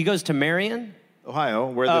 he goes to Marion? Ohio,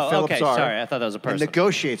 where the Oh, Phillips okay, are. sorry, I thought that was a person. And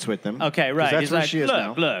negotiates with them. Okay, 'cause right. That's He's where like, she is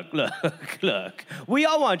now. look. We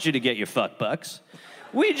all want you to get your fuck bucks.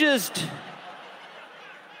 We think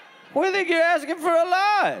you're asking for a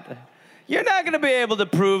lot. You're not going to be able to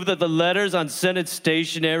prove that the letters on Senate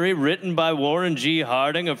stationery written by Warren G.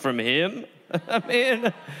 Harding are from him. I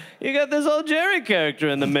mean, you got this old Jerry character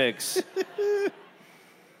in the mix.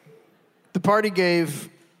 The party gave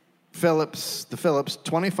the Phillips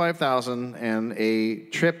 $25,000 and a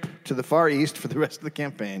trip to the Far East for the rest of the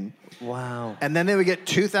campaign. Wow. And then they would get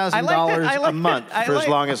 $2,000 I like a month that. for as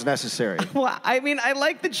long as necessary. Well, I mean, I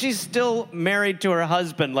like that she's still married to her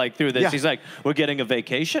husband, like, through this. Yeah. She's like, we're getting a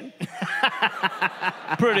vacation?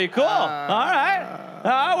 Pretty cool. All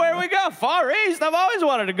right. Where we go? Far East. I've always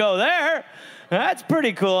wanted to go there. That's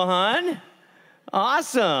pretty cool, hon.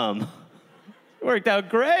 Awesome. Worked out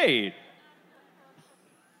great.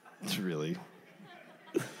 It's really...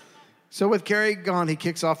 So with Kerry gone, he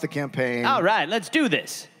kicks off the campaign. All right, let's do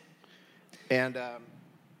this. And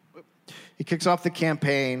he kicks off the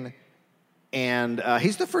campaign, and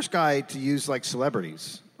he's the first guy to use, like,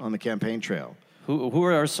 celebrities on the campaign trail. Who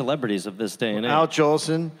are our celebrities of this day and age? Al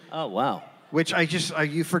Jolson, Oh, wow. which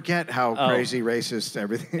you forget how crazy racist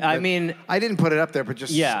everything. I mean- I didn't put it up there, but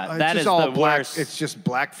just Yeah, it's that just is all the black. worst. It's just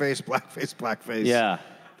blackface, blackface, blackface. Yeah.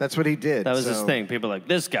 That's what he did. That was his so- thing. People are like,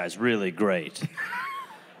 this guy's really great.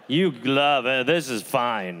 You love it. This is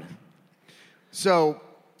fine. So,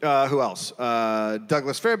 who else?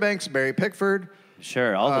 Douglas Fairbanks, Mary Pickford,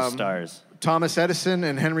 Sure, all the stars. Thomas Edison,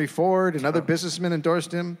 and Henry Ford, and other businessmen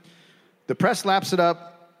endorsed him. The press laps it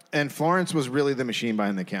up, and Florence was really the machine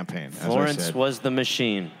behind the campaign. as I Florence said. was the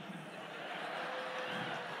machine.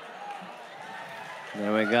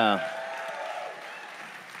 There we go.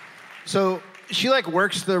 So she like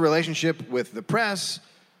works the relationship with the press.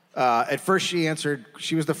 At first,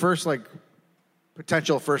 she was the first like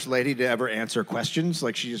potential first lady to ever answer questions.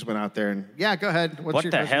 Like she just went out there and yeah, go ahead. What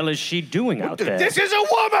the hell is she doing out there? This is a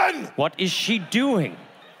woman. What is she doing?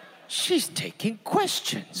 She's taking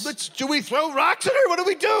questions. Do we throw rocks at her? What do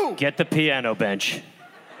we do? Get the piano bench.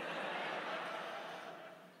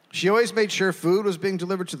 She always made sure food was being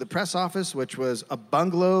delivered to the press office, which was a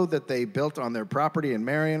bungalow that they built on their property in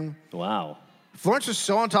Marion. Wow. Florence was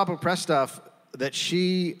so on top of press stuff that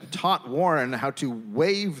she taught Warren how to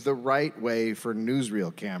wave the right way for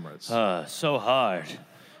newsreel cameras. So hard.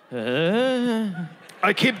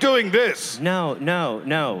 I keep doing this.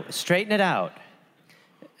 No. Straighten it out.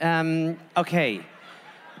 Okay.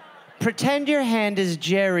 Pretend your hand is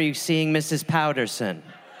Jerry seeing Mrs. Powderson.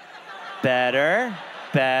 Better.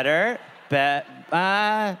 Oh,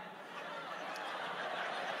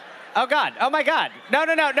 God. Oh, my God. No.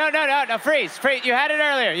 Freeze. You had it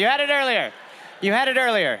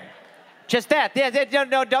earlier. Just that. Yeah,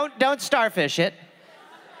 no, don't starfish it.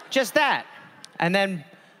 Just that. And then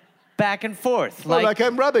back and forth. Like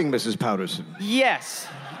I'm rubbing Mrs. Powderson. Yes.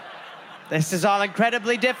 This is all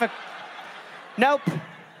incredibly difficult. Nope.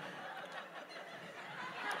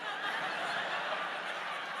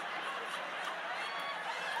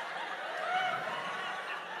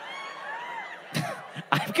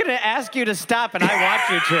 I'm going to ask you to stop, and I want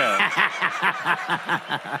you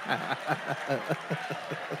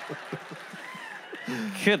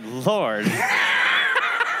to. Good Lord. If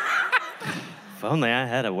only I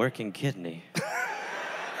had a working kidney.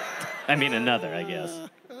 I mean, another, I guess.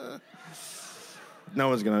 No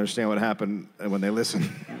one's going to understand what happened when they listen.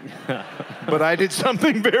 But I did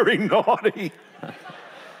something very naughty.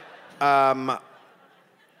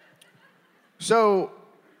 So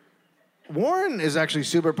Warren is actually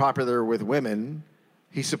super popular with women.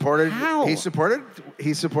 He supported How? He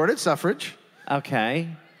supported suffrage Okay.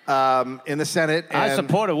 in the Senate. I and-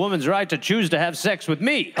 support a woman's right to choose to have sex with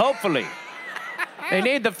me, hopefully. They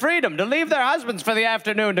need the freedom to leave their husbands for the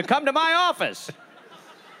afternoon to come to my office.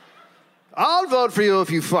 I'll vote for you if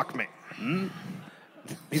you fuck me.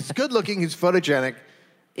 He's good looking. He's photogenic.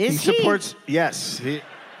 Is he supports? Yes.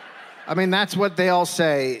 I mean, that's what they all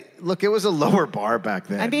say. Look, it was a lower bar back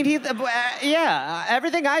then. I mean,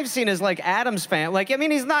 everything I've seen is like Adam's fan. Like, I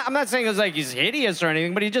mean, I'm not saying it's like he's hideous or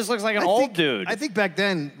anything, but he just looks like an old dude. I think back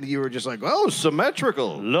then you were just like, oh,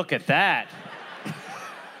 symmetrical. Look at that.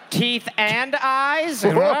 Teeth and eyes.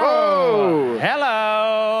 Whoa. Oh,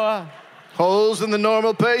 hello. Holes in the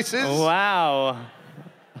normal paces. Wow.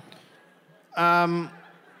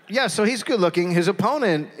 Yeah, so he's good looking. His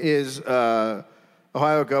opponent is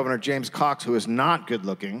Ohio Governor James Cox, who is not good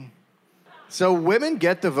looking. So women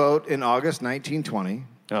get the vote in August 1920.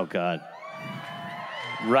 Oh, God.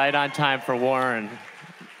 Right on time for Warren.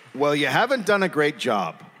 Well, you haven't done a great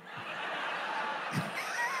job.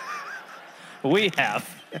 We have.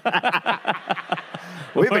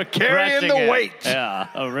 We've been carrying the weight.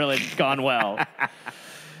 Yeah, really gone well.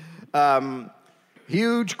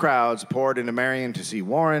 Huge crowds poured into Marion to see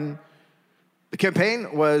Warren. The campaign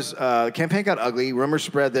got ugly. Rumors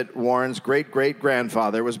spread that Warren's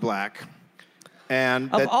great-great-grandfather was black.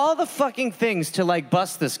 And of all the fucking things to, like,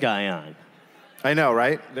 bust this guy on. I know,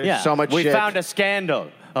 right? There's so much shit. We found a scandal.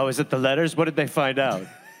 Oh, is it the letters? What did they find out?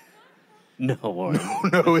 No, Warren.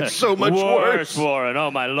 No, it's so much worse. Warren. Oh,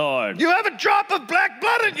 my Lord. You have a drop of black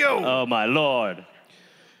blood in you. Oh, my Lord.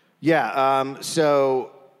 Yeah,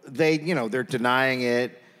 so they're denying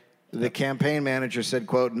it. The campaign manager said,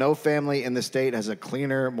 quote, "No family in the state has a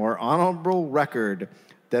cleaner, more honorable record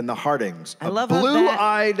than the Hardings. I love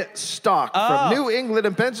blue-eyed stock from New England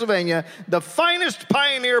and Pennsylvania, the finest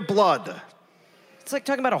pioneer blood." It's like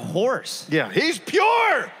talking about a horse. Yeah, he's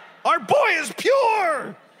pure. Our boy is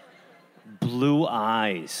pure. Blue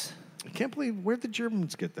eyes. I can't believe where'd the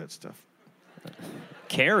Germans get that stuff?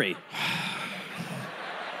 Carrie.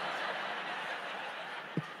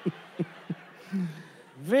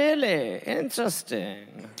 Really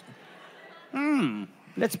interesting.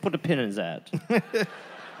 Let's put a pin in that.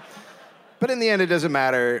 But in the end, it doesn't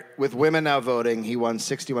matter. With women now voting, he won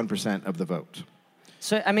 61% of the vote.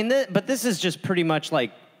 So, I mean, but this is just pretty much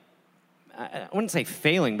like, I wouldn't say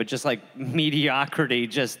failing, but just like mediocrity.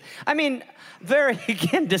 Just, I mean, very,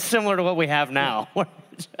 again, dissimilar to what we have now. Where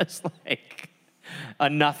it's just like a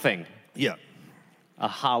nothing. Yeah. A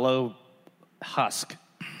hollow husk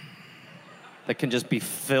that can just be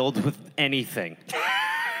filled with anything.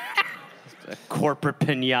 A corporate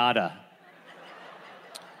piñata.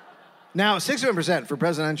 Now, 61% for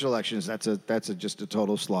presidential elections, that's just a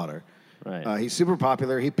total slaughter. Right. He's super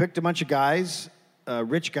popular. He picked a bunch of guys,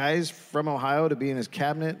 rich guys from Ohio to be in his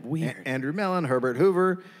cabinet. Weird. Andrew Mellon, Herbert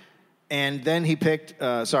Hoover. And then he picked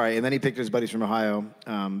his buddies from Ohio.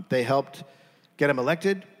 They helped get him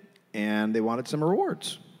elected, and they wanted some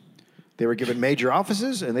rewards. They were given major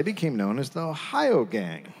offices, and they became known as the Ohio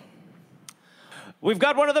Gang. We've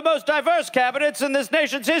got one of the most diverse cabinets in this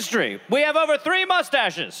nation's history. We have over 3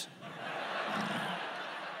 mustaches.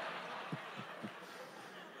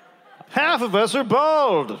 Half of us are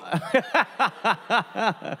bald.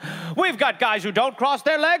 We've got guys who don't cross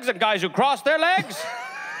their legs and guys who cross their legs.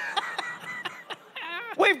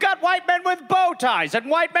 We've got white men with bow ties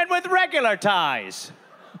and white men with regular ties.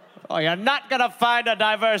 Oh, you're not going to find a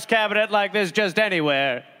diverse cabinet like this just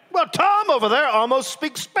anywhere. Well, Tom over there almost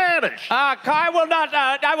speaks Spanish. I will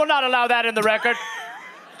not allow that in the record.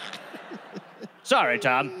 Sorry,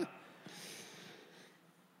 Tom.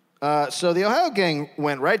 So the Ohio Gang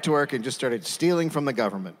went right to work and just started stealing from the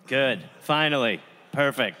government. Good. Finally.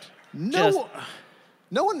 Perfect. No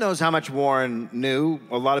one knows how much Warren knew.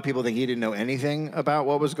 A lot of people think he didn't know anything about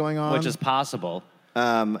what was going on. Which is possible.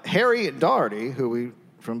 Harry Daugherty, who we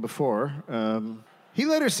from before, he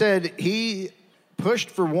later said he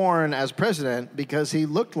pushed for Warren as president because he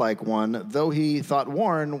looked like one, though he thought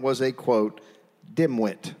Warren was a, quote,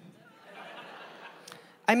 dimwit.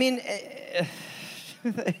 I mean,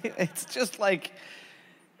 it's just like,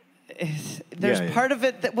 there's part of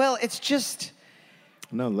it that, well, it's just...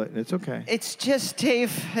 No, it's okay. It's just,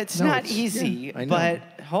 Dave, it's not easy. Yeah, I know.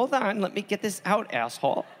 But hold on, let me get this out,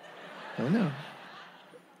 asshole. I know.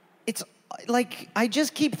 It's like, I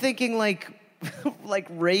just keep thinking like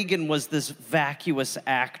Reagan was this vacuous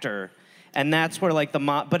actor. And that's where like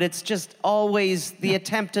but it's just always, the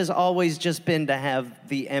attempt has always just been to have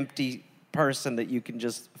the empty person that you can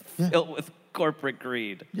just fill with corporate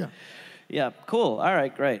greed. Yeah. Yeah, cool. All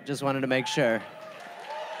right, great. Just wanted to make sure.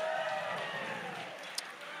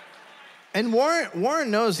 And Warren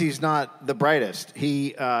knows he's not the brightest.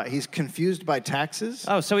 He's confused by taxes.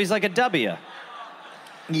 Oh, so he's like a W.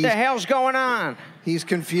 The hell's going on? He's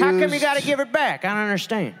confused. How come you got to give it back? I don't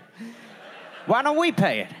understand. Why don't we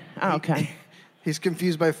pay it? Oh, okay. He's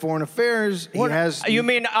confused by foreign affairs. You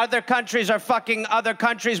mean other countries are fucking other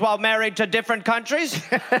countries while married to different countries?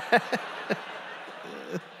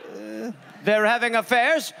 They're having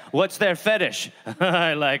affairs? What's their fetish?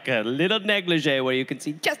 I like a little negligee where you can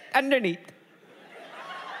see just underneath.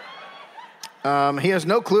 He has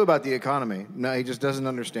no clue about the economy. No, he just doesn't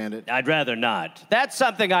understand it. I'd rather not. That's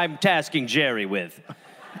something I'm tasking Jerry with.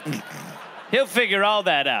 He'll figure all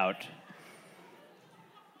that out.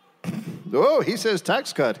 Oh, he says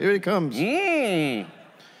tax cut. Here he comes. Mm.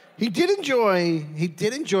 He did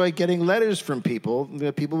enjoy getting letters from people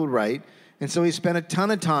that people would write, and so he spent a ton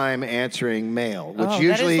of time answering mail, which usually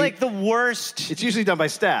that is like the worst. It's usually done by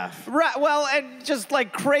staff. Right. Well, and just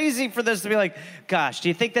like crazy for this to be like, gosh, do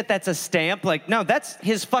you think that that's a stamp? Like, no, that's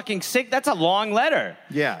his fucking that's a long letter.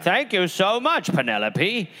 Yeah. Thank you so much,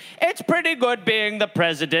 Penelope. It's pretty good being the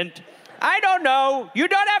president. I don't know. You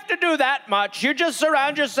don't have to do that much. You just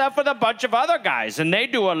surround yourself with a bunch of other guys, and they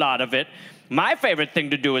do a lot of it. My favorite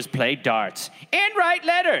thing to do is play darts and write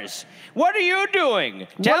letters. What are you doing?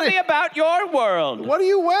 Tell me about your world. What are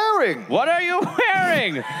you wearing? What are you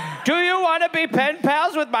wearing? Do you want to be pen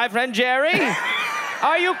pals with my friend Jerry?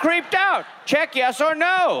 Are you creeped out? Check yes or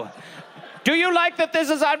no. Do you like that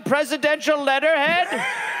this is on presidential letterhead?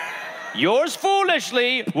 Yours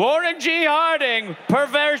foolishly, Warren G. Harding,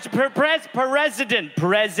 president.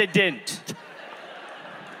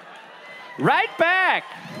 Right back.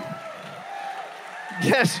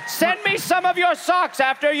 Yes. Send me some of your socks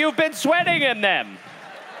after you've been sweating in them.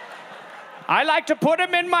 I like to put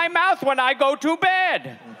them in my mouth when I go to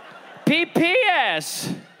bed.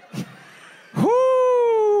 PPS.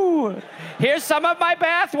 Whoo! Here's some of my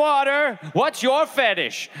bath water. What's your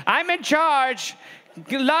fetish? I'm in charge.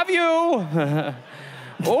 Love you.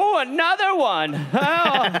 Oh, another one.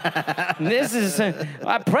 Oh, this is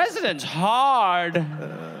president's hard.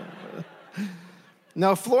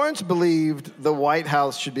 Now, Florence believed the White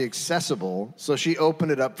House should be accessible, so she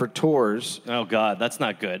opened it up for tours. Oh, God, that's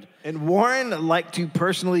not good. And Warren liked to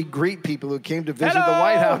personally greet people who came to visit the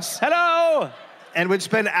White House. Hello. And would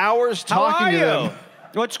spend hours talking to them.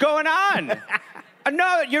 What's going on?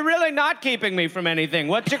 No, you're really not keeping me from anything.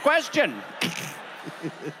 What's your question?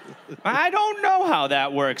 I don't know how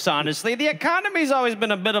that works, honestly. The economy's always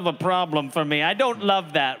been a bit of a problem for me. I don't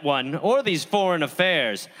love that one, or these foreign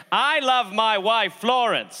affairs. I love my wife,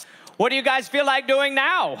 Florence. What do you guys feel like doing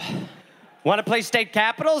now? Want to play state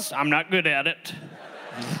capitals? I'm not good at it.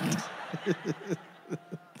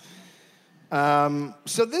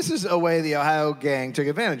 So this is a way the Ohio gang took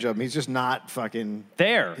advantage of him. He's just not fucking...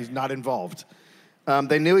 There. He's not involved.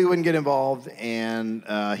 They knew he wouldn't get involved, and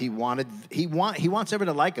he wants everyone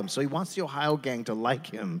to like him. So he wants the Ohio gang to like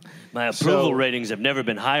him. My approval ratings have never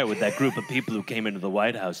been higher with that group of people who came into the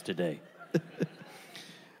White House today.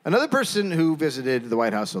 Another person who visited the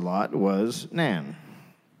White House a lot was Nan.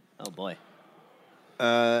 Oh, boy.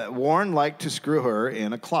 Warren liked to screw her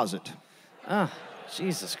in a closet. Oh,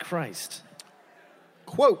 Jesus Christ.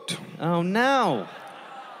 Quote. Oh, no.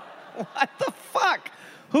 What the fuck?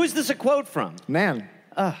 Who's this a quote from? Nan.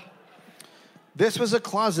 This was a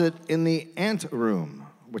closet in the ant room,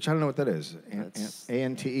 which I don't know what that is.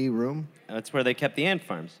 A-N-T-E room? That's where they kept the ant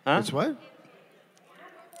farms. Huh? It's what?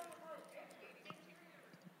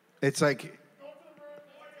 It's like...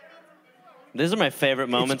 These are my favorite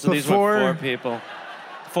moments of these with four people.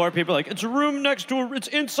 Four people like, it's a room next to it's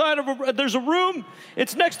inside of there's a room.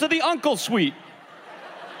 It's next to the uncle suite.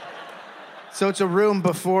 So it's a room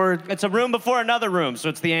before... It's a room before another room, so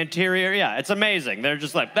it's the anterior. Yeah, it's amazing. They're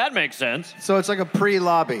just like, that makes sense. So it's like a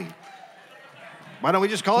pre-lobby. Why don't we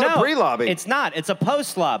just call it a pre-lobby? It's not. It's a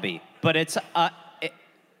post-lobby, but it's...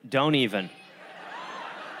 don't even.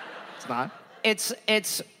 It's not? It's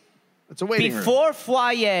a waiting room. Before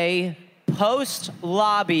foyer,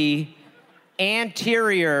 post-lobby,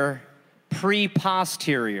 anterior,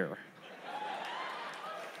 pre-posterior.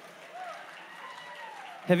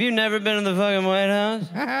 Have you never been in the fucking White House?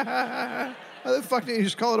 Why the fuck didn't you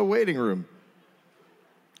just call it a waiting room?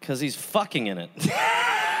 Because he's fucking in it.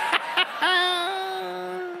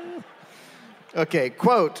 Okay,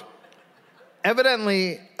 quote,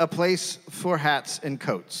 evidently a place for hats and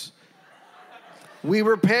coats. We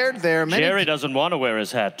repaired there many... Jerry doesn't want to wear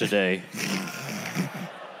his hat today.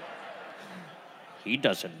 He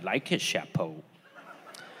doesn't like his chapeau.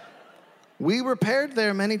 We repaired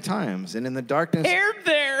there many times, and in the darkness... Paired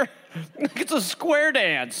there? It's a square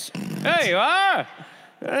dance. There you are.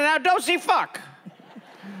 Now don't see fuck.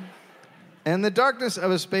 In the darkness of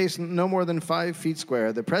a space no more than 5 feet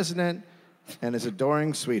square, the president and his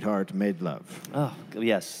adoring sweetheart made love. Oh,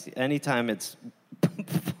 yes. Anytime it's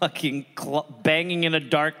fucking banging in a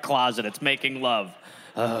dark closet, it's making love.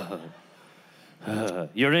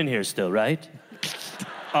 You're in here still, right?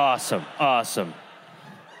 Awesome, awesome.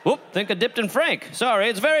 Oop, think I dipped in Frank. Sorry,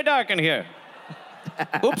 it's very dark in here.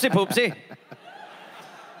 Oopsie poopsie.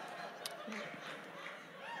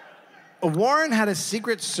 Warren had a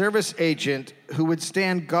Secret Service agent who would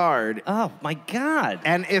stand guard, Oh, my God.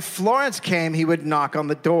 and if Florence came, he would knock on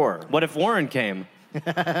the door. What if Warren came?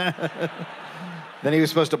 Then he was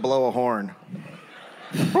supposed to blow a horn.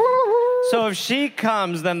 So if she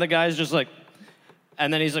comes, then the guy's just like,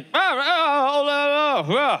 and then he's like,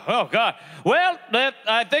 oh, God. Well,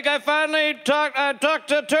 I think I finally talked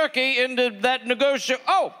to Turkey into that negotiation.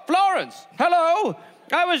 Oh, Florence, hello.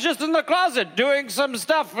 I was just in the closet doing some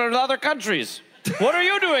stuff for other countries. What are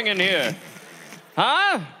you doing in here?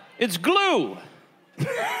 Huh? It's glue.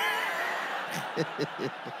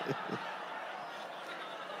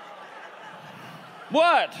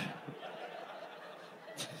 What?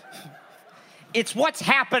 It's what's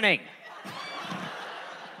happening.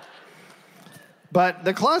 But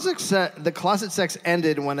the closet sex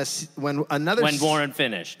ended when another When Warren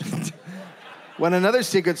finished. when another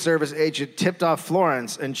Secret Service agent tipped off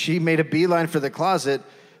Florence, and she made a beeline for the closet,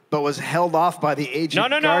 but was held off by the agent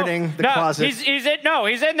guarding the closet. He's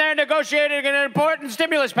in there negotiating an important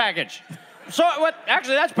stimulus package. So what?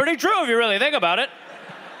 Actually, that's pretty true if you really think about it.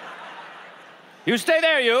 You stay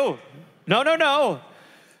there, you. No.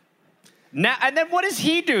 Now, and then what does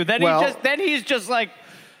he do? Then he's just like,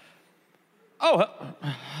 oh,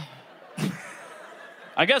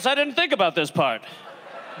 I guess I didn't think about this part.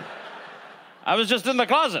 I was just in the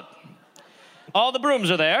closet. All the brooms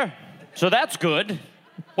are there, so that's good.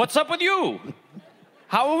 What's up with you?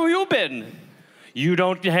 How have you been? You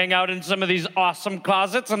don't hang out in some of these awesome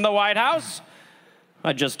closets in the White House?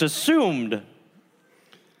 I just assumed.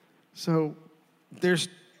 So there's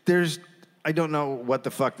I don't know what the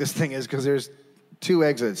fuck this thing is because there's 2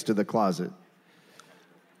 exits to the closet.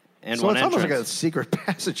 And So one it's almost like entrance. a secret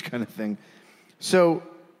passage kind of thing. So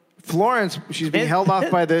Florence, she's being held off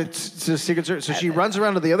by the Secret Service. So she runs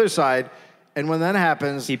around to the other side, and when that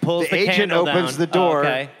happens, He pulls the agent candle opens down. the door Oh,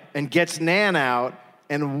 okay. and gets Nan out,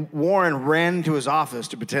 and Warren ran into his office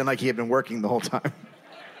to pretend like he had been working the whole time.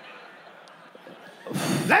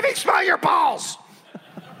 Let me smell your balls!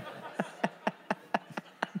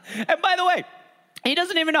 And by the way, he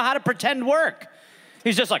doesn't even know how to pretend work.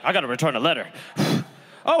 He's just like, I gotta return a letter.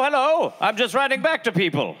 Oh, hello. I'm just writing back to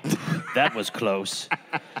people. That was close.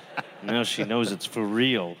 Now she knows it's for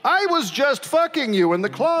real. I was just fucking you in the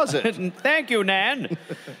closet. Thank you, Nan.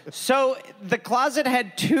 So the closet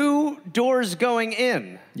had 2 doors going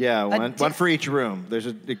in. Yeah, one for each room.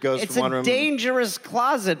 It goes It's from one a room. dangerous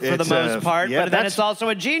closet for the It's most part, yeah, but then that's it's also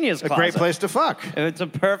a genius a closet. great place to fuck. It's a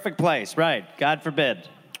perfect place, right? God forbid.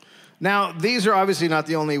 Now, these are obviously not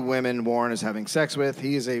the only women Warren is having sex with.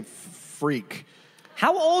 He is a freak.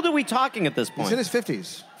 How old are we talking at this point? He's in his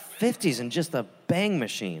 50s. 50s and just a bang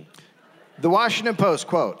machine. The Washington Post,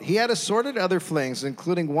 quote, he had assorted other flings,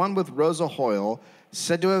 including one with Rosa Hoyle,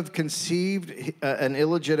 said to have conceived an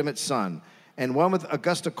illegitimate son, and one with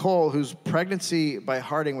Augusta Cole, whose pregnancy by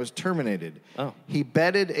Harding was terminated. Oh. He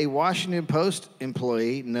bedded a Washington Post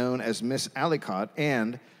employee known as Miss Allicott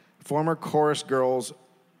and former chorus girls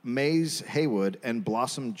Maze Haywood and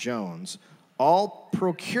Blossom Jones, all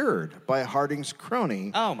procured by Harding's crony,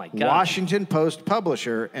 Oh, my God. Washington Post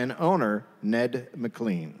publisher and owner Ned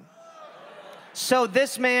McLean. So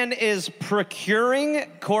this man is procuring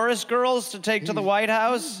chorus girls to take to the White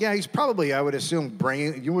House? Yeah, he's probably, I would assume,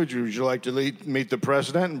 bringing. Would you like to meet the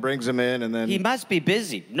president? And brings him in, and then He must be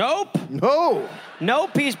busy. Nope. no.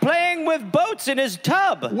 Nope, he's playing with boats in his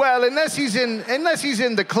tub. Well, unless he's in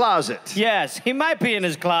the closet. Yes, he might be in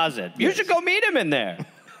his closet. You Yes. should go meet him in there.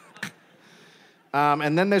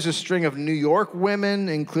 And then there's a string of New York women,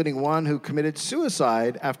 including one who committed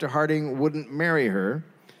suicide after Harding wouldn't marry her,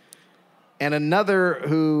 and another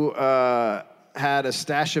who had a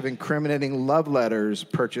stash of incriminating love letters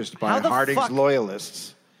purchased by How the Harding's fuck-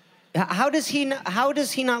 loyalists. How does he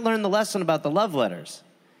not learn the lesson about the love letters?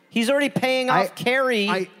 He's already paying off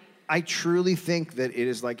Carrie. I truly think that it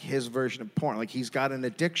is like his version of porn. Like he's got an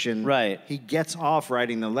addiction. Right. He gets off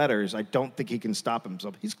writing the letters. I don't think he can stop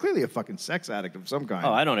himself. He's clearly a fucking sex addict of some kind.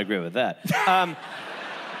 Oh, I don't agree with that.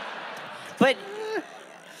 But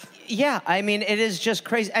yeah, I mean, it is just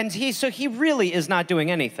crazy. And he really is not doing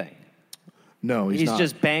anything. No, he's not.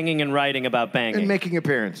 just banging and writing about banging. And making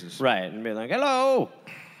appearances. Right, and be like, hello,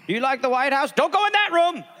 do you like the White House? Don't go in that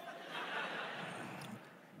room.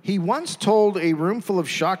 He once told a room full of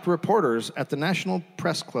shocked reporters at the National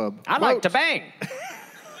Press Club, I like to bang.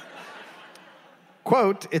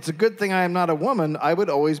 quote, "It's a good thing I am not a woman. I would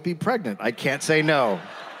always be pregnant. I can't say no."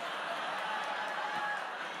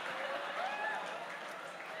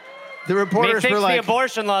 The reporters Methinks were like, the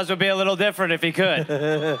abortion laws would be a little different if he could.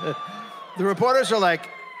 the reporters are like,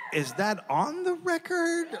 "Is that on the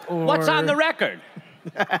record? Or... What's on the record?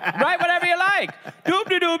 Write whatever you like.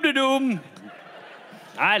 Doom-de-doom-de-doom.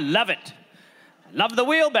 I love it. Love the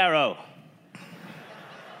wheelbarrow.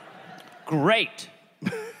 Great.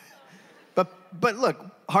 But look,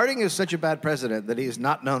 Harding is such a bad president that he is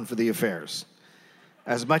not known for the affairs,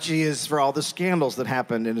 as much as he is for all the scandals that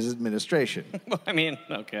happened in his administration. I mean,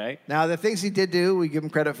 okay. Now, the things he did do, we give him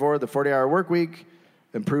credit for: the 40-hour work week,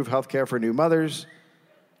 improve health care for new mothers.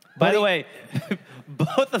 By the way,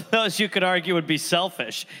 both of those you could argue would be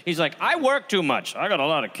selfish. He's like, I work too much. I got a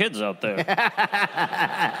lot of kids out there.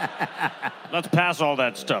 Let's pass all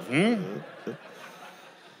that stuff.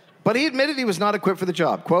 But he admitted he was not equipped for the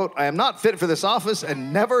job. Quote, "I am not fit for this office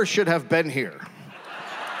and never should have been here."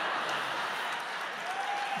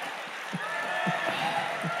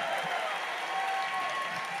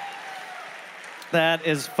 That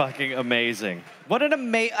is fucking amazing. What an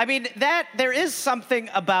amazing... I mean, there is something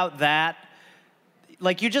about that.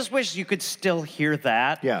 Like, you just wish you could still hear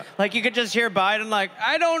that. Yeah. Like, you could just hear Biden like,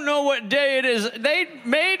 I don't know what day it is. They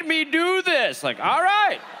made me do this. Like, all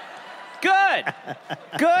right. Good.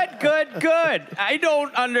 Good. I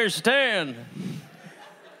don't understand.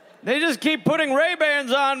 They just keep putting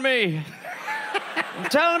Ray-Bans on me.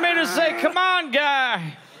 And telling me to say, come on,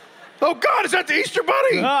 guy. Oh, God, is that the Easter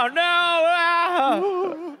Bunny? Oh,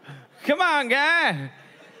 no. Come on, guy.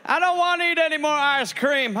 I don't want to eat any more ice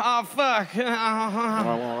cream. Oh, fuck.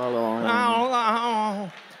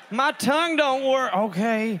 My tongue don't work.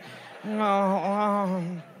 Okay.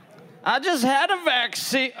 I just had a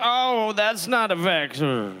vaccine. Oh, that's not a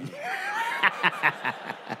vaccine.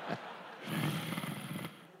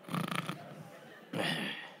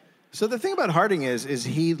 So the thing about Harding is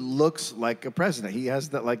he looks like a president. He has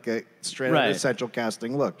that like a straight out essential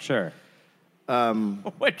casting look. Sure.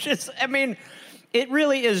 Which is, I mean, it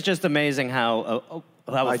really is just amazing how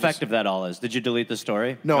effective that all is. Did you delete the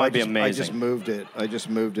story? No, that would be amazing. I just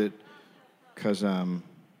moved it because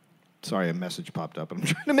sorry, a message popped up. I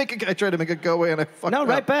tried to make it go away and I fucked up. No,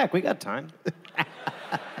 right back. We got time.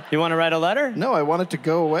 You want to write a letter? No, I want it to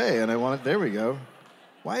go away and there we go.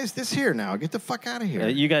 Why is this here now? Get the fuck out of here.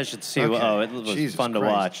 You guys should see. Okay. Oh, it was Jesus fun Christ. to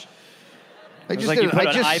watch. I It was just like did you it. put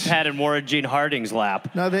I an just, iPad in Warren Gene Harding's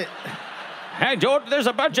lap. No, they... Hey, George, there's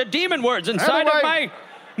a bunch of demon words inside of Anyway.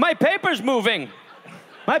 my paper's moving.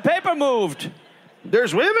 My paper moved.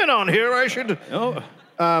 There's women on here. I should... Oh.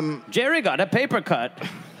 Jerry got a paper cut.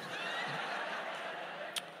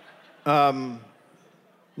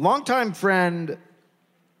 Longtime friend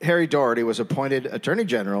Harry Doherty was appointed Attorney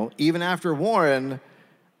General even after Warren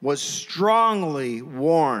was strongly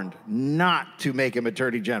warned not to make him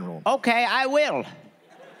Attorney General. Okay, I will.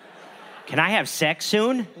 Can I have sex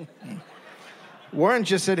soon? Warren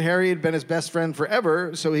just said Harry had been his best friend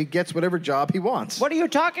forever, so he gets whatever job he wants. What are you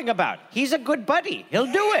talking about? He's a good buddy.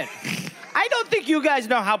 He'll do it. I don't think you guys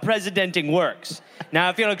know how presidenting works. Now,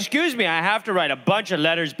 if you'll excuse me, I have to write a bunch of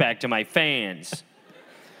letters back to my fans.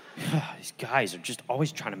 These guys are just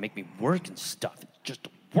always trying to make me work and stuff. It's just the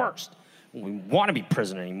worst. We want to be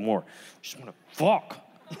president anymore. Just want to fuck.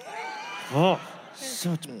 Oh,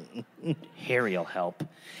 such... Harry'll help.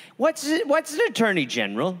 What's an attorney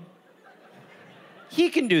general? He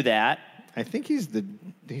can do that. I think he's the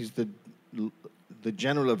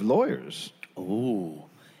general of lawyers. Ooh,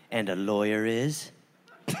 and a lawyer is?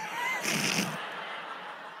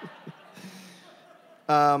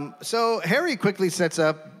 So Harry quickly sets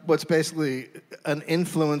up what's basically an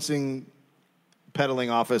influencing peddling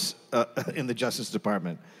office in the Justice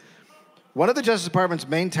Department. One of the Justice Department's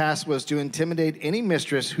main tasks was to intimidate any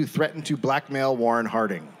mistress who threatened to blackmail Warren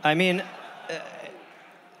Harding. I mean,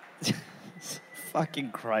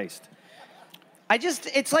 fucking Christ.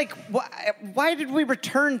 It's like, why did we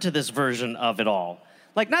return to this version of it all?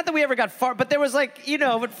 Like, not that we ever got far, but there was like,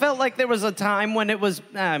 it felt like there was a time when it was,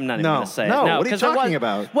 I'm not even going to say it. No, what are you 'cause it talking was-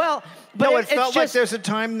 about? Well, but No, it it's felt just, like there's a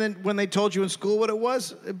time when they told you in school what it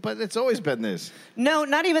was, but it's always been this. No,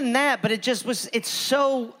 not even that, but it just was, it's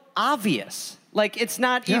so obvious. Like, it's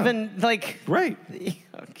not even, like... Great.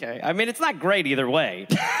 Okay. I mean, it's not great either way.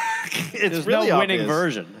 It's There's really no winning obvious.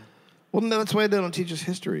 version. Well, no, that's why they don't teach us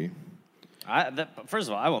history. First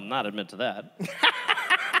of all, I will not admit to that.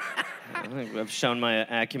 I think I've shown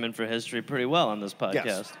my acumen for history pretty well on this podcast.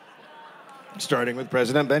 Yes. Starting with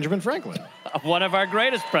President Benjamin Franklin. One of our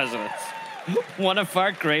greatest presidents. One of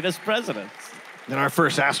our greatest presidents. And our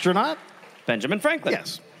first astronaut? Benjamin Franklin.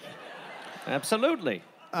 Yes. Absolutely.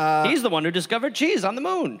 He's the one who discovered cheese on the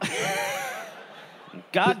moon.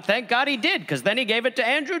 Thank God he did, because then he gave it to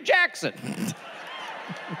Andrew Jackson.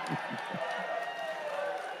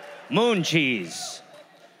 Moon cheese.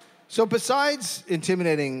 So besides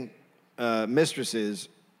intimidating mistresses,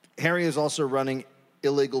 Harry is also running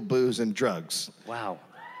illegal booze and drugs Wow.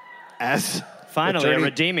 as Finally, a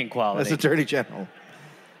redeeming quality. as Attorney General.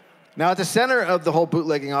 Now, at the center of the whole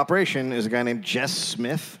bootlegging operation is a guy named Jess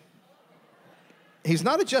Smith. He's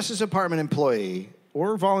not a Justice Department employee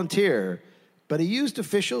or volunteer, but he used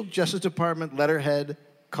official Justice Department letterhead,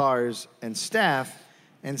 cars, and staff,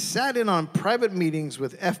 and sat in on private meetings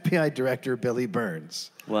with FBI Director Billy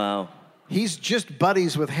Burns. Wow. He's just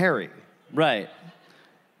buddies with Harry. Right.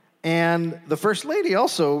 And the First Lady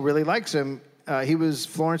also really likes him. He was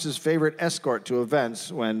Florence's favorite escort to events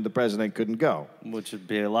when the president couldn't go. Which would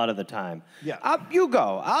be a lot of the time. Yeah. You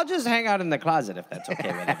go. I'll just hang out in the closet if that's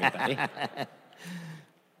okay with everybody.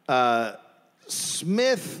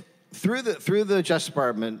 Smith, through the Justice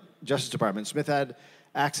Department, Smith had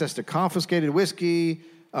access to confiscated whiskey.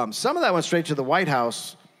 Some of that went straight to the White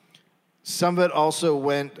House. Some of it also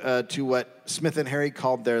went to what Smith and Harry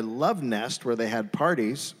called their love nest, where they had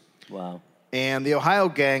parties. Wow. And the Ohio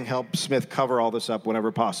gang helped Smith cover all this up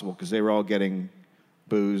whenever possible because they were all getting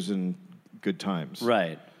booze and good times.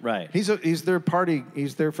 Right. He's their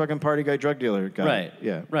fucking party guy, drug dealer guy. Right.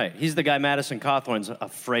 Yeah. Right. He's the guy Madison Cawthorn's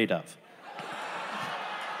afraid of.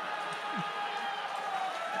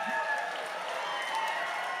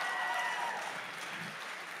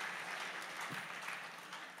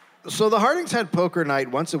 So the Hardings had poker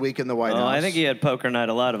night once a week in the White House. I think he had poker night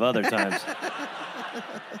a lot of other times.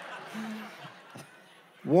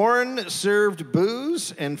 Warren served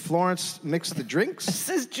booze and Florence mixed the drinks. This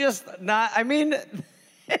is just not,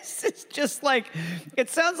 this is just like,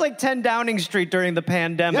 it sounds like 10 Downing Street during the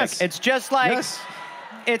pandemic. Yes. It's just like, Yes.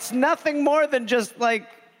 It's nothing more than just like,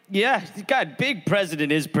 yeah, God, big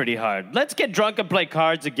president is pretty hard. Let's get drunk and play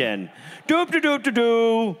cards again.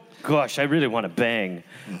 Doop-de-doop-de-doo. Gosh, I really want to bang.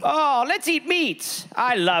 Oh, let's eat meats.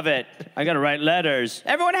 I love it. I got to write letters.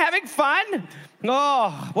 Everyone having fun?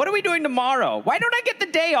 Oh, what are we doing tomorrow? Why don't I get the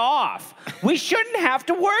day off? We shouldn't have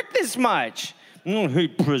to work this much. I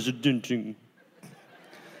hate presidenting.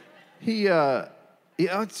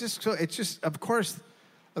 It's just of course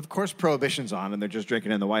prohibition's on and they're just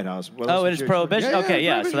drinking in the White House. Oh, it is prohibition? Okay,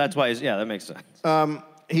 yeah, so prohibition. that's why, that makes sense.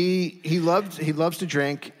 He loves to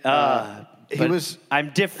drink. But I'm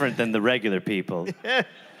different than the regular people.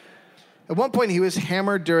 At one point, he was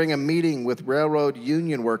hammered during a meeting with railroad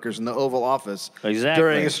union workers in the Oval Office Exactly.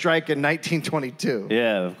 during a strike in 1922.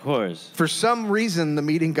 Yeah, of course. For some reason, the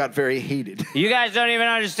meeting got very heated. You guys don't even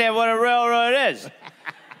understand what a railroad is.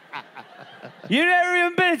 You never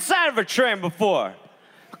even been inside of a train before.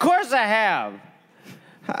 Of course I have.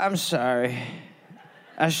 I'm sorry.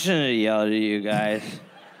 I shouldn't have yelled at you guys.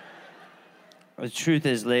 The truth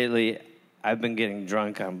is, lately, I've been getting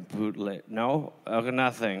drunk on bootleg. No? Okay,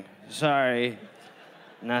 nothing. Sorry.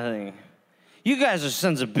 Nothing. You guys are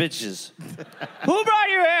sons of bitches. Who brought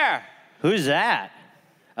you here? Who's that?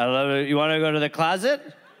 I love it. You want to go to the closet?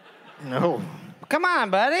 No. Come on,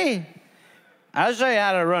 buddy. I'll show you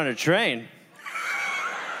how to run a train.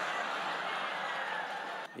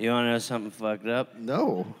 You want to know something fucked up?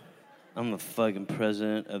 No. I'm the fucking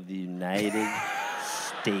president of the United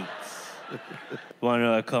States. Want to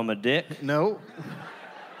know I call my dick? No.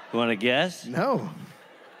 You want to guess? No.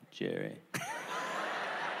 Jerry.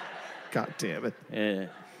 God damn it. Yeah.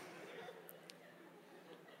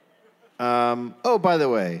 Oh, by the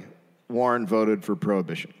way, Warren voted for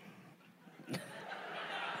prohibition.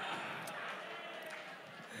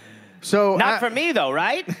 So Not for me, though,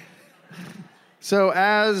 right? So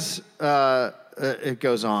as it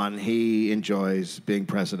goes on, he enjoys being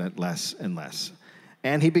president less and less.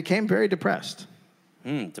 And he became very depressed.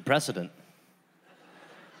 It's a precedent.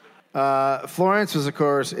 Florence was, of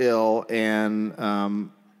course, ill, and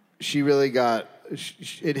she really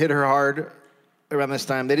it hit her hard around this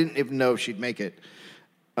time. They didn't even know if she'd make it.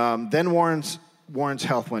 Then Warren's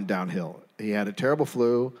health went downhill. He had a terrible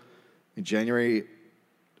flu in January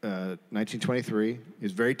 1923. He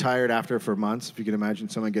was very tired after for months. If you can imagine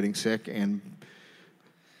someone getting sick and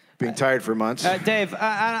being tired for months. Dave,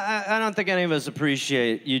 I don't think any of us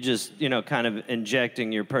appreciate you just, kind of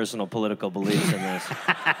injecting your personal political beliefs in this.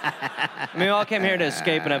 I mean, we all came here to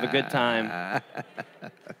escape and have a good time.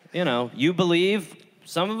 You believe,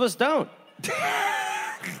 some of us don't.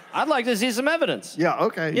 I'd like to see some evidence. Yeah,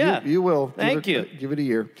 okay. Yeah. You will. Thank you. Give it a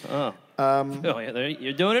year. Oh,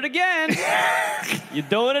 you're doing it again. You're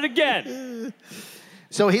doing it again.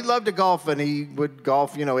 So he loved to golf, and he would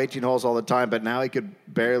golf, 18 holes all the time, but now he could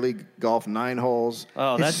barely golf 9 holes.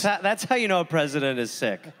 Oh, that's how you know a president is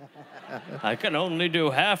sick. I can only do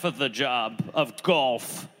half of the job of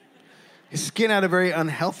golf. His skin had a very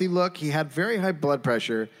unhealthy look. He had very high blood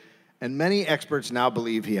pressure, and many experts now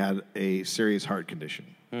believe he had a serious heart condition.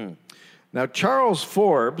 Now, Charles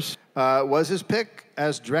Forbes was his pick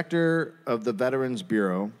as director of the Veterans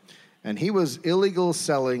Bureau, and he was illegal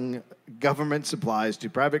selling government supplies to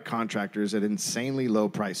private contractors at insanely low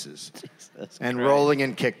prices and rolling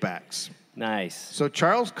in kickbacks. Nice. So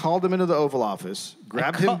Charles called him into the Oval Office,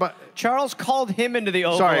 grabbed him by... Charles called him into the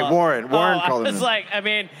Oval Sorry, Office. Warren called him in. It's like,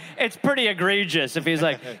 it's pretty egregious if he's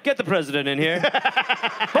like, get the president in here.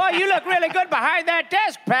 Boy, you look really good behind that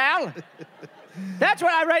desk, pal. That's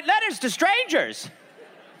where I write letters to strangers.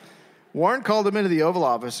 Warren called him into the Oval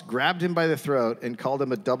Office, grabbed him by the throat, and called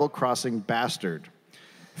him a double-crossing bastard.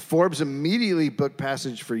 Forbes immediately booked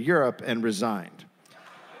passage for Europe and resigned.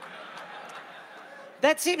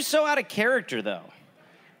 That seems so out of character, though.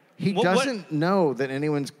 He doesn't know that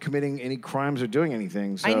anyone's committing any crimes or doing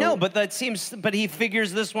anything. So. I know, but but he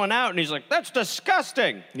figures this one out, and he's like, that's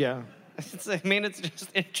disgusting. Yeah. It's just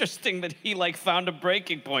interesting that he found a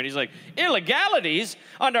breaking point. He's like, illegalities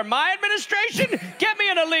under my administration? Get me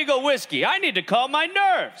an illegal whiskey. I need to calm my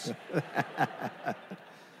nerves.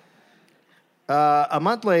 A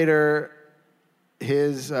month later,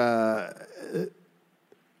 his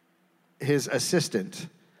assistant,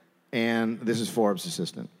 and this is Forbes'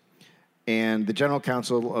 assistant, and the general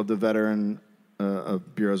counsel of the Veteran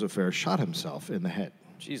of Bureau's Affairs shot himself in the head.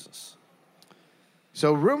 Jesus.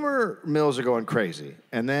 So rumor mills are going crazy.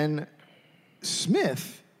 And then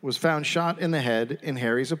Smith was found shot in the head in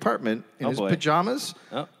Harry's apartment in his pajamas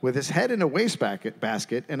with his head in a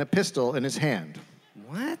basket and a pistol in his hand.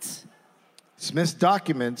 What? Smith's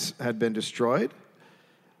documents had been destroyed.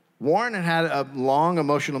 Warren had a long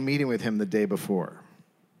emotional meeting with him the day before.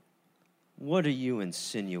 What are you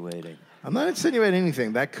insinuating? I'm not insinuating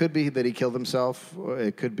anything. That could be that he killed himself. Or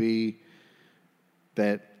it could be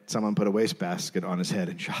that someone put a wastebasket on his head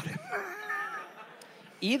and shot him.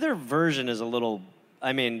 Either version is a little,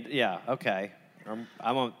 okay.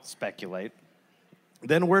 I won't speculate.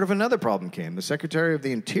 Then word of another problem came. The Secretary of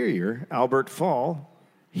the Interior, Albert Fall,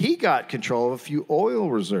 he got control of a few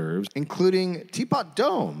oil reserves, including Teapot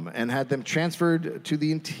Dome, and had them transferred to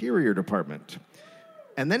the Interior Department.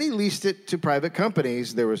 And then he leased it to private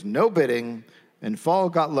companies. There was no bidding, and Fall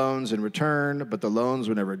got loans in return, but the loans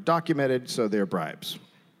were never documented, so they're bribes.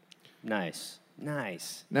 Nice. Now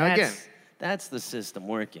again, that's the system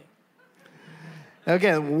working.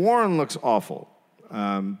 Again, Warren looks awful,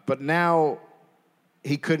 but now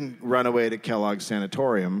he couldn't run away to Kellogg's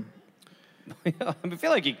Sanatorium. I feel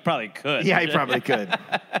like he probably could. Yeah, he probably could.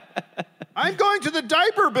 I'm going to the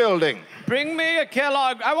diaper building. Bring me a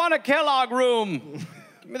Kellogg. I want a Kellogg room.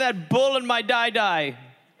 Give me that bull and my die.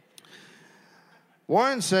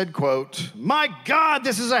 Warren said, quote, "My God,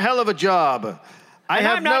 this is a hell of a job.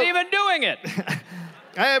 I'm not even doing it.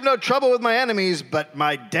 I have no trouble with my enemies, but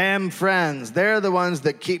my damn friends, they're the ones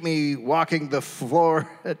that keep me walking the floor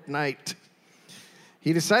at night."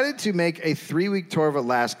 He decided to make a 3-week tour of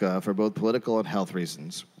Alaska for both political and health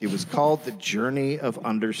reasons. It was called the Journey of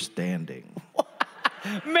Understanding.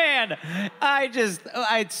 Man,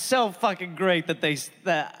 it's so fucking great that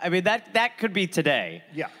that could be today.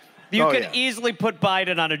 Yeah. You could easily put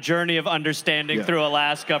Biden on a journey of understanding through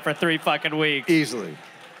Alaska for 3 fucking weeks. Easily.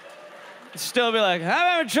 Still be like, I'm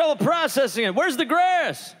having trouble processing it. Where's the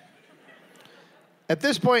grass? At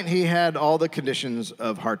this point, he had all the conditions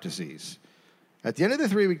of heart disease. At the end of the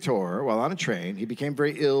 3-week tour, while on a train, he became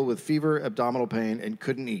very ill with fever, abdominal pain, and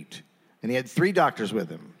couldn't eat. And he had 3 doctors with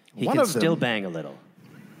him. He can still bang a little.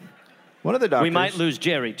 One of the doctors... We might lose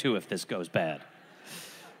Jerry, too, if this goes bad.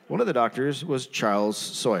 One of the doctors was Charles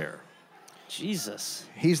Sawyer. Jesus.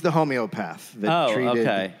 He's the homeopath that treated... Oh,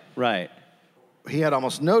 okay. Right. He had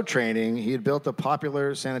almost no training. He had built a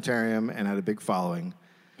popular sanitarium and had a big following.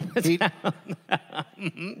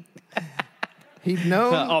 He'd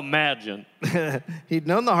known... Imagine. He'd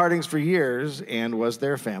known the Hardings for years and was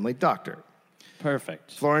their family doctor.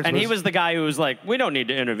 Perfect. He was the guy who was like, we don't need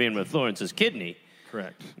to intervene with Florence's kidney.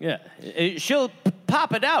 Correct. Yeah. She'll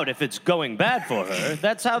pop it out if it's going bad for her.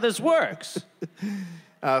 That's how this works.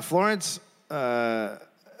 Florence,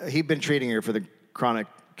 he'd been treating her for the chronic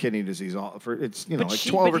kidney disease it's But like she-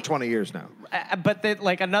 12 but or he- 20 years now. But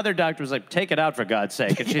like another doctor was like, take it out for God's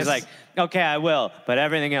sake. And she's like, okay, I will. But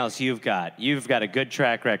everything else you've got a good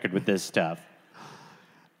track record with this stuff.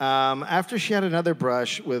 After she had another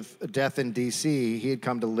brush with death in D.C., he had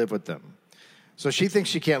come to live with them. So she thinks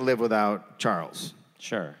she can't live without Charles.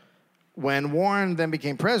 Sure. When Warren then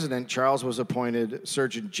became president, Charles was appointed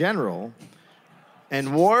Surgeon General,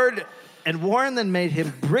 and Warren then made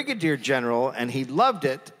him Brigadier General, and he loved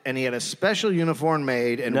it, and he had a special uniform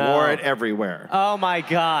made and No. wore it everywhere. Oh my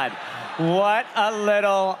God. What a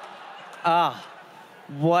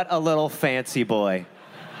little fancy boy.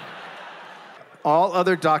 All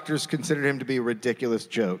other doctors considered him to be a ridiculous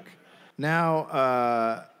joke.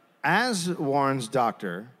 Now, as Warren's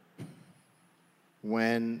doctor,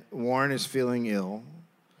 when Warren is feeling ill,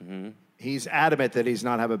 he's adamant that he's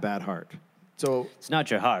not have a bad heart. So, It's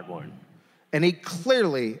not your heart, Warren. and he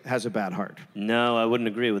clearly has a bad heart. No, I wouldn't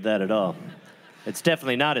agree with that at all. It's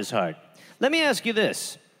definitely not his heart. Let me ask you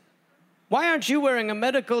this. Why aren't you wearing a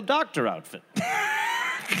medical doctor outfit?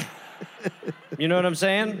 You know what I'm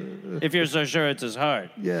saying? If you're so sure it's his heart.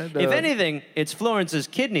 Yeah, no. If anything, it's Florence's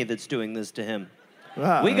kidney that's doing this to him.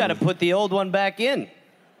 Ah, We got to put the old one back in.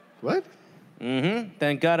 What?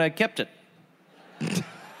 Thank God I kept it.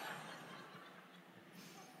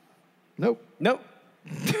 Nope. Nope.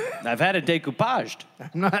 I've had it decoupaged.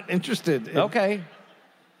 I'm not interested. Okay.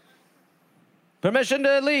 Permission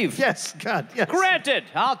to leave. Yes, God, yes. Granted.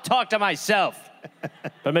 I'll talk to myself.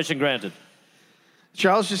 Permission granted.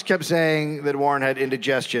 Charles just kept saying that Warren had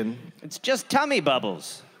indigestion. It's just tummy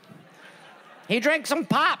bubbles. He drank some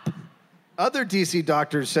pop. Other DC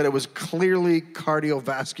doctors said it was clearly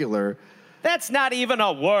cardiovascular. That's not even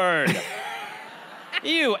a word.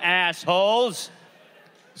 You assholes.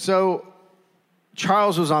 So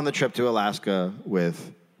Charles was on the trip to Alaska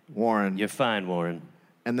with Warren, You're fine, Warren.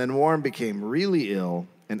 and then Warren became really ill,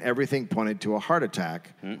 and everything pointed to a heart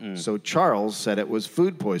attack. So Charles said it was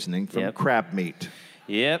food poisoning from Yep. crab meat.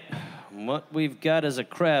 Yep. What we've got is a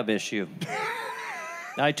crab issue.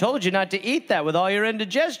 I told you not to eat that with all your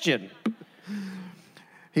indigestion.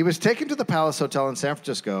 He was taken to the Palace Hotel in San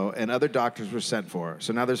Francisco, and other doctors were sent for.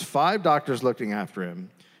 So now there's 5 doctors looking after him.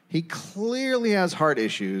 He clearly has heart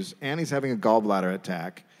issues, and he's having a gallbladder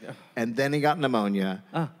attack. And then he got pneumonia,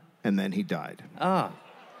 and then he died.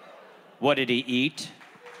 What did he eat?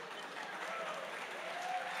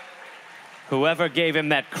 Whoever gave him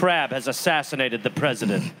that crab has assassinated the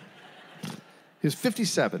president. He was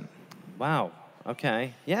 57. Wow.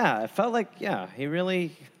 Okay. Yeah, I felt like, he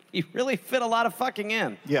really fit a lot of fucking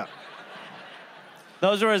in. Yeah.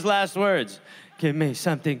 Those were his last words. Give me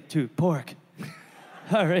something to pork.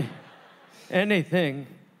 Hurry. Anything.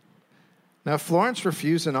 Now, Florence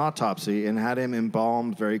refused an autopsy and had him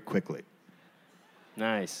embalmed very quickly.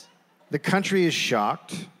 Nice. The country is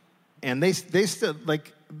shocked, and they still,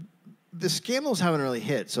 like, the scandals haven't really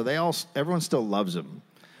hit, so everyone still loves him.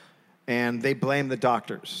 And they blame the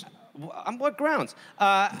doctors. On what grounds?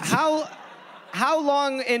 How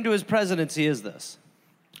long into his presidency is this?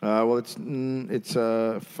 Well,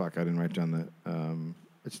 fuck, I didn't write down that.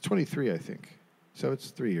 It's 23, I think. So it's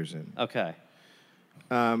 3 years in. Okay.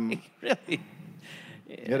 Really?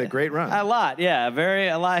 He had a great run. A lot, yeah.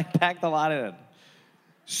 Packed a lot in.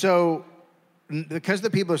 So, because the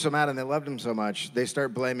people are so mad and they loved him so much, they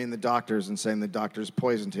start blaming the doctors and saying the doctors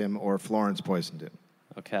poisoned him or Florence poisoned him.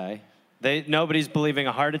 Okay. Nobody's believing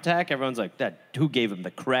a heart attack. Everyone's like, who gave him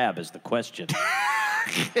the crab is the question.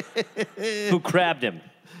 Who crabbed him?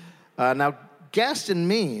 Now, Gaston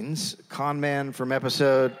Means, con man from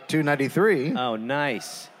episode 293, Oh,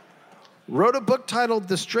 nice. wrote a book titled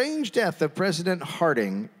The Strange Death of President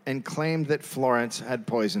Harding and claimed that Florence had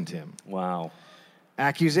poisoned him. Wow.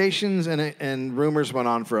 Accusations and rumors went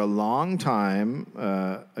on for a long time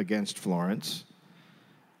against Florence.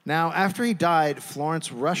 Now, after he died,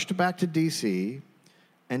 Florence rushed back to D.C.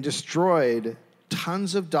 and destroyed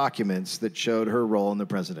tons of documents that showed her role in the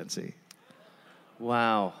presidency.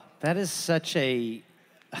 Wow. That is such a...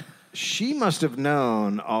 She must have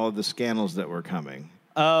known all of the scandals that were coming.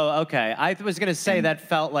 Oh, okay. I was going to say that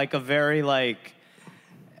felt like a very,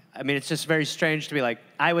 it's just very strange to be like,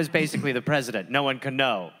 I was basically the president. No one can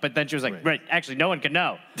know. But then she was like, right actually, no one can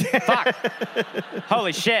know. Fuck.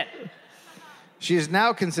 Holy shit. She is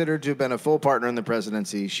now considered to have been a full partner in the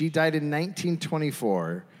presidency. She died in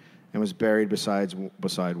 1924 and was buried beside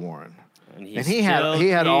Warren. And he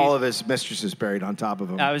had all of his mistresses buried on top of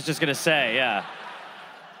him. I was just going to say, yeah.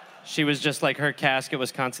 She was just like, her casket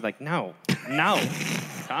was constantly like, no,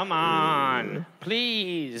 come on,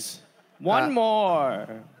 please, one more.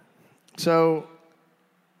 So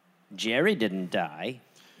Jerry didn't die.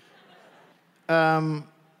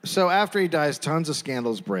 So after he dies, tons of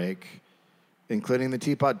scandals break, including the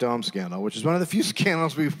Teapot Dome scandal, which is one of the few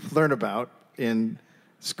scandals we've learned about in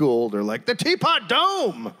school. They're like, the Teapot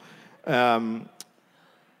Dome!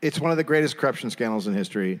 It's one of the greatest corruption scandals in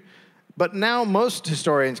history. But now most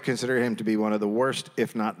historians consider him to be one of the worst,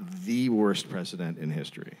 if not the worst president in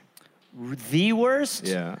history. The worst?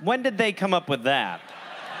 Yeah. When did they come up with that?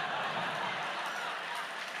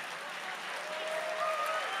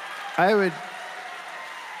 I would...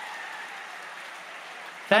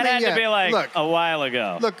 That had to be like look, a while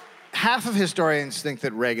ago. Look, half of historians think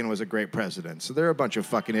that Reagan was a great president, so they're a bunch of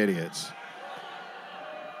fucking idiots.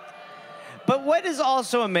 But what is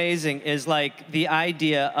also amazing is like the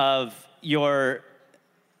idea of your,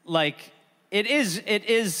 like, it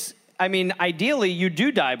is, I mean, ideally you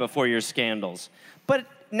do die before your scandals. But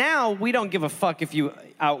now we don't give a fuck if you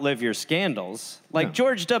outlive your scandals. Like No.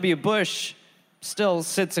 George W. Bush still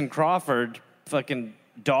sits in Crawford fucking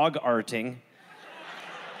dog arting.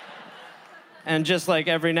 And just like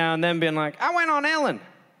every now and then being like, I went on Ellen,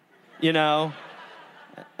 you know?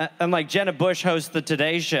 And like Jenna Bush hosts the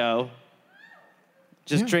Today Show.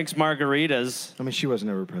 Just drinks margaritas. I mean, she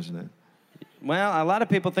wasn't ever president. Well, a lot of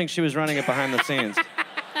people think she was running it behind the scenes.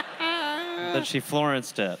 That she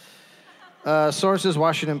Florenced it. Sources,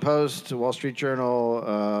 Washington Post, Wall Street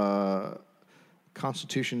Journal,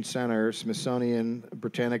 Constitution Center, Smithsonian,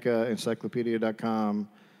 Britannica, Encyclopedia.com,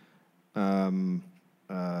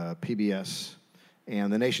 PBS,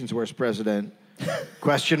 and the nation's worst president,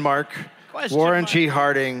 question mark. Question Warren mark. G.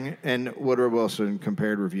 Harding and Woodrow Wilson,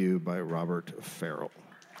 compared review by Robert Farrell.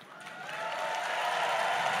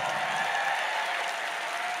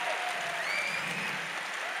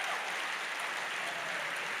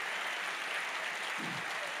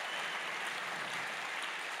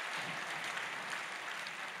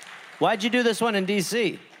 Why'd you do this one in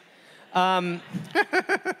D.C.? I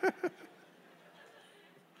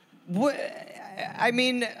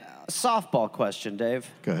mean, softball question, Dave.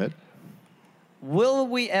 Go ahead. Will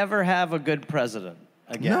we ever have a good president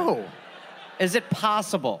again? No. Is it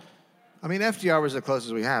possible? I mean, FDR was the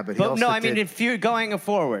closest we had, but he But also no, I mean, did... if you're going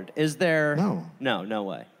forward, is there... No. No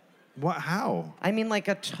way. What, how? I mean, like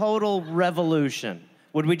a total revolution.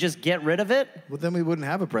 Would we just get rid of it? Well, then we wouldn't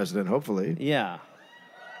have a president, hopefully. Yeah.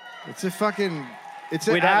 It's a fucking... It's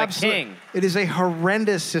an We'd have a absolute... king. It is a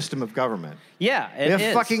horrendous system of government. Yeah, We it have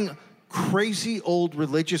is. fucking crazy old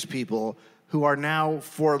religious people who are now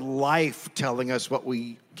for life telling us what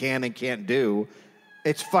we can and can't do.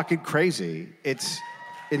 It's fucking crazy. It's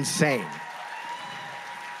insane.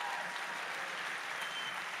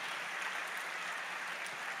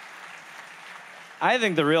 I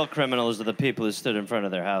think the real criminals are the people who stood in front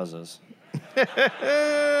of their houses.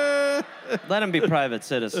 Let them be private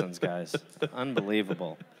citizens, guys.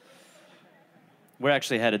 Unbelievable. We're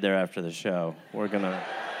actually headed there after the show. We're gonna...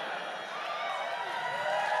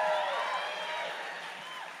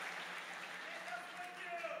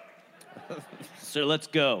 So let's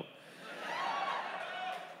go.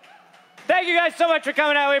 Thank you guys so much for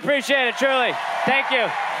coming out. We appreciate it, truly. Thank you.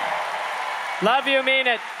 Love you, mean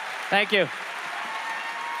it. Thank you.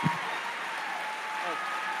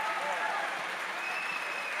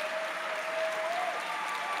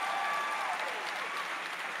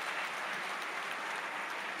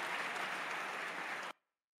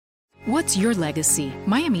 What's your legacy?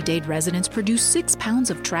 Miami-Dade residents produce 6 pounds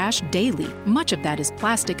of trash daily. Much of that is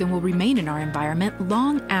plastic and will remain in our environment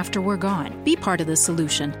long after we're gone. Be part of the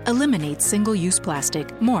solution. Eliminate single-use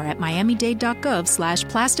plastic. More at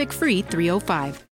miamidade.gov/plasticfree305.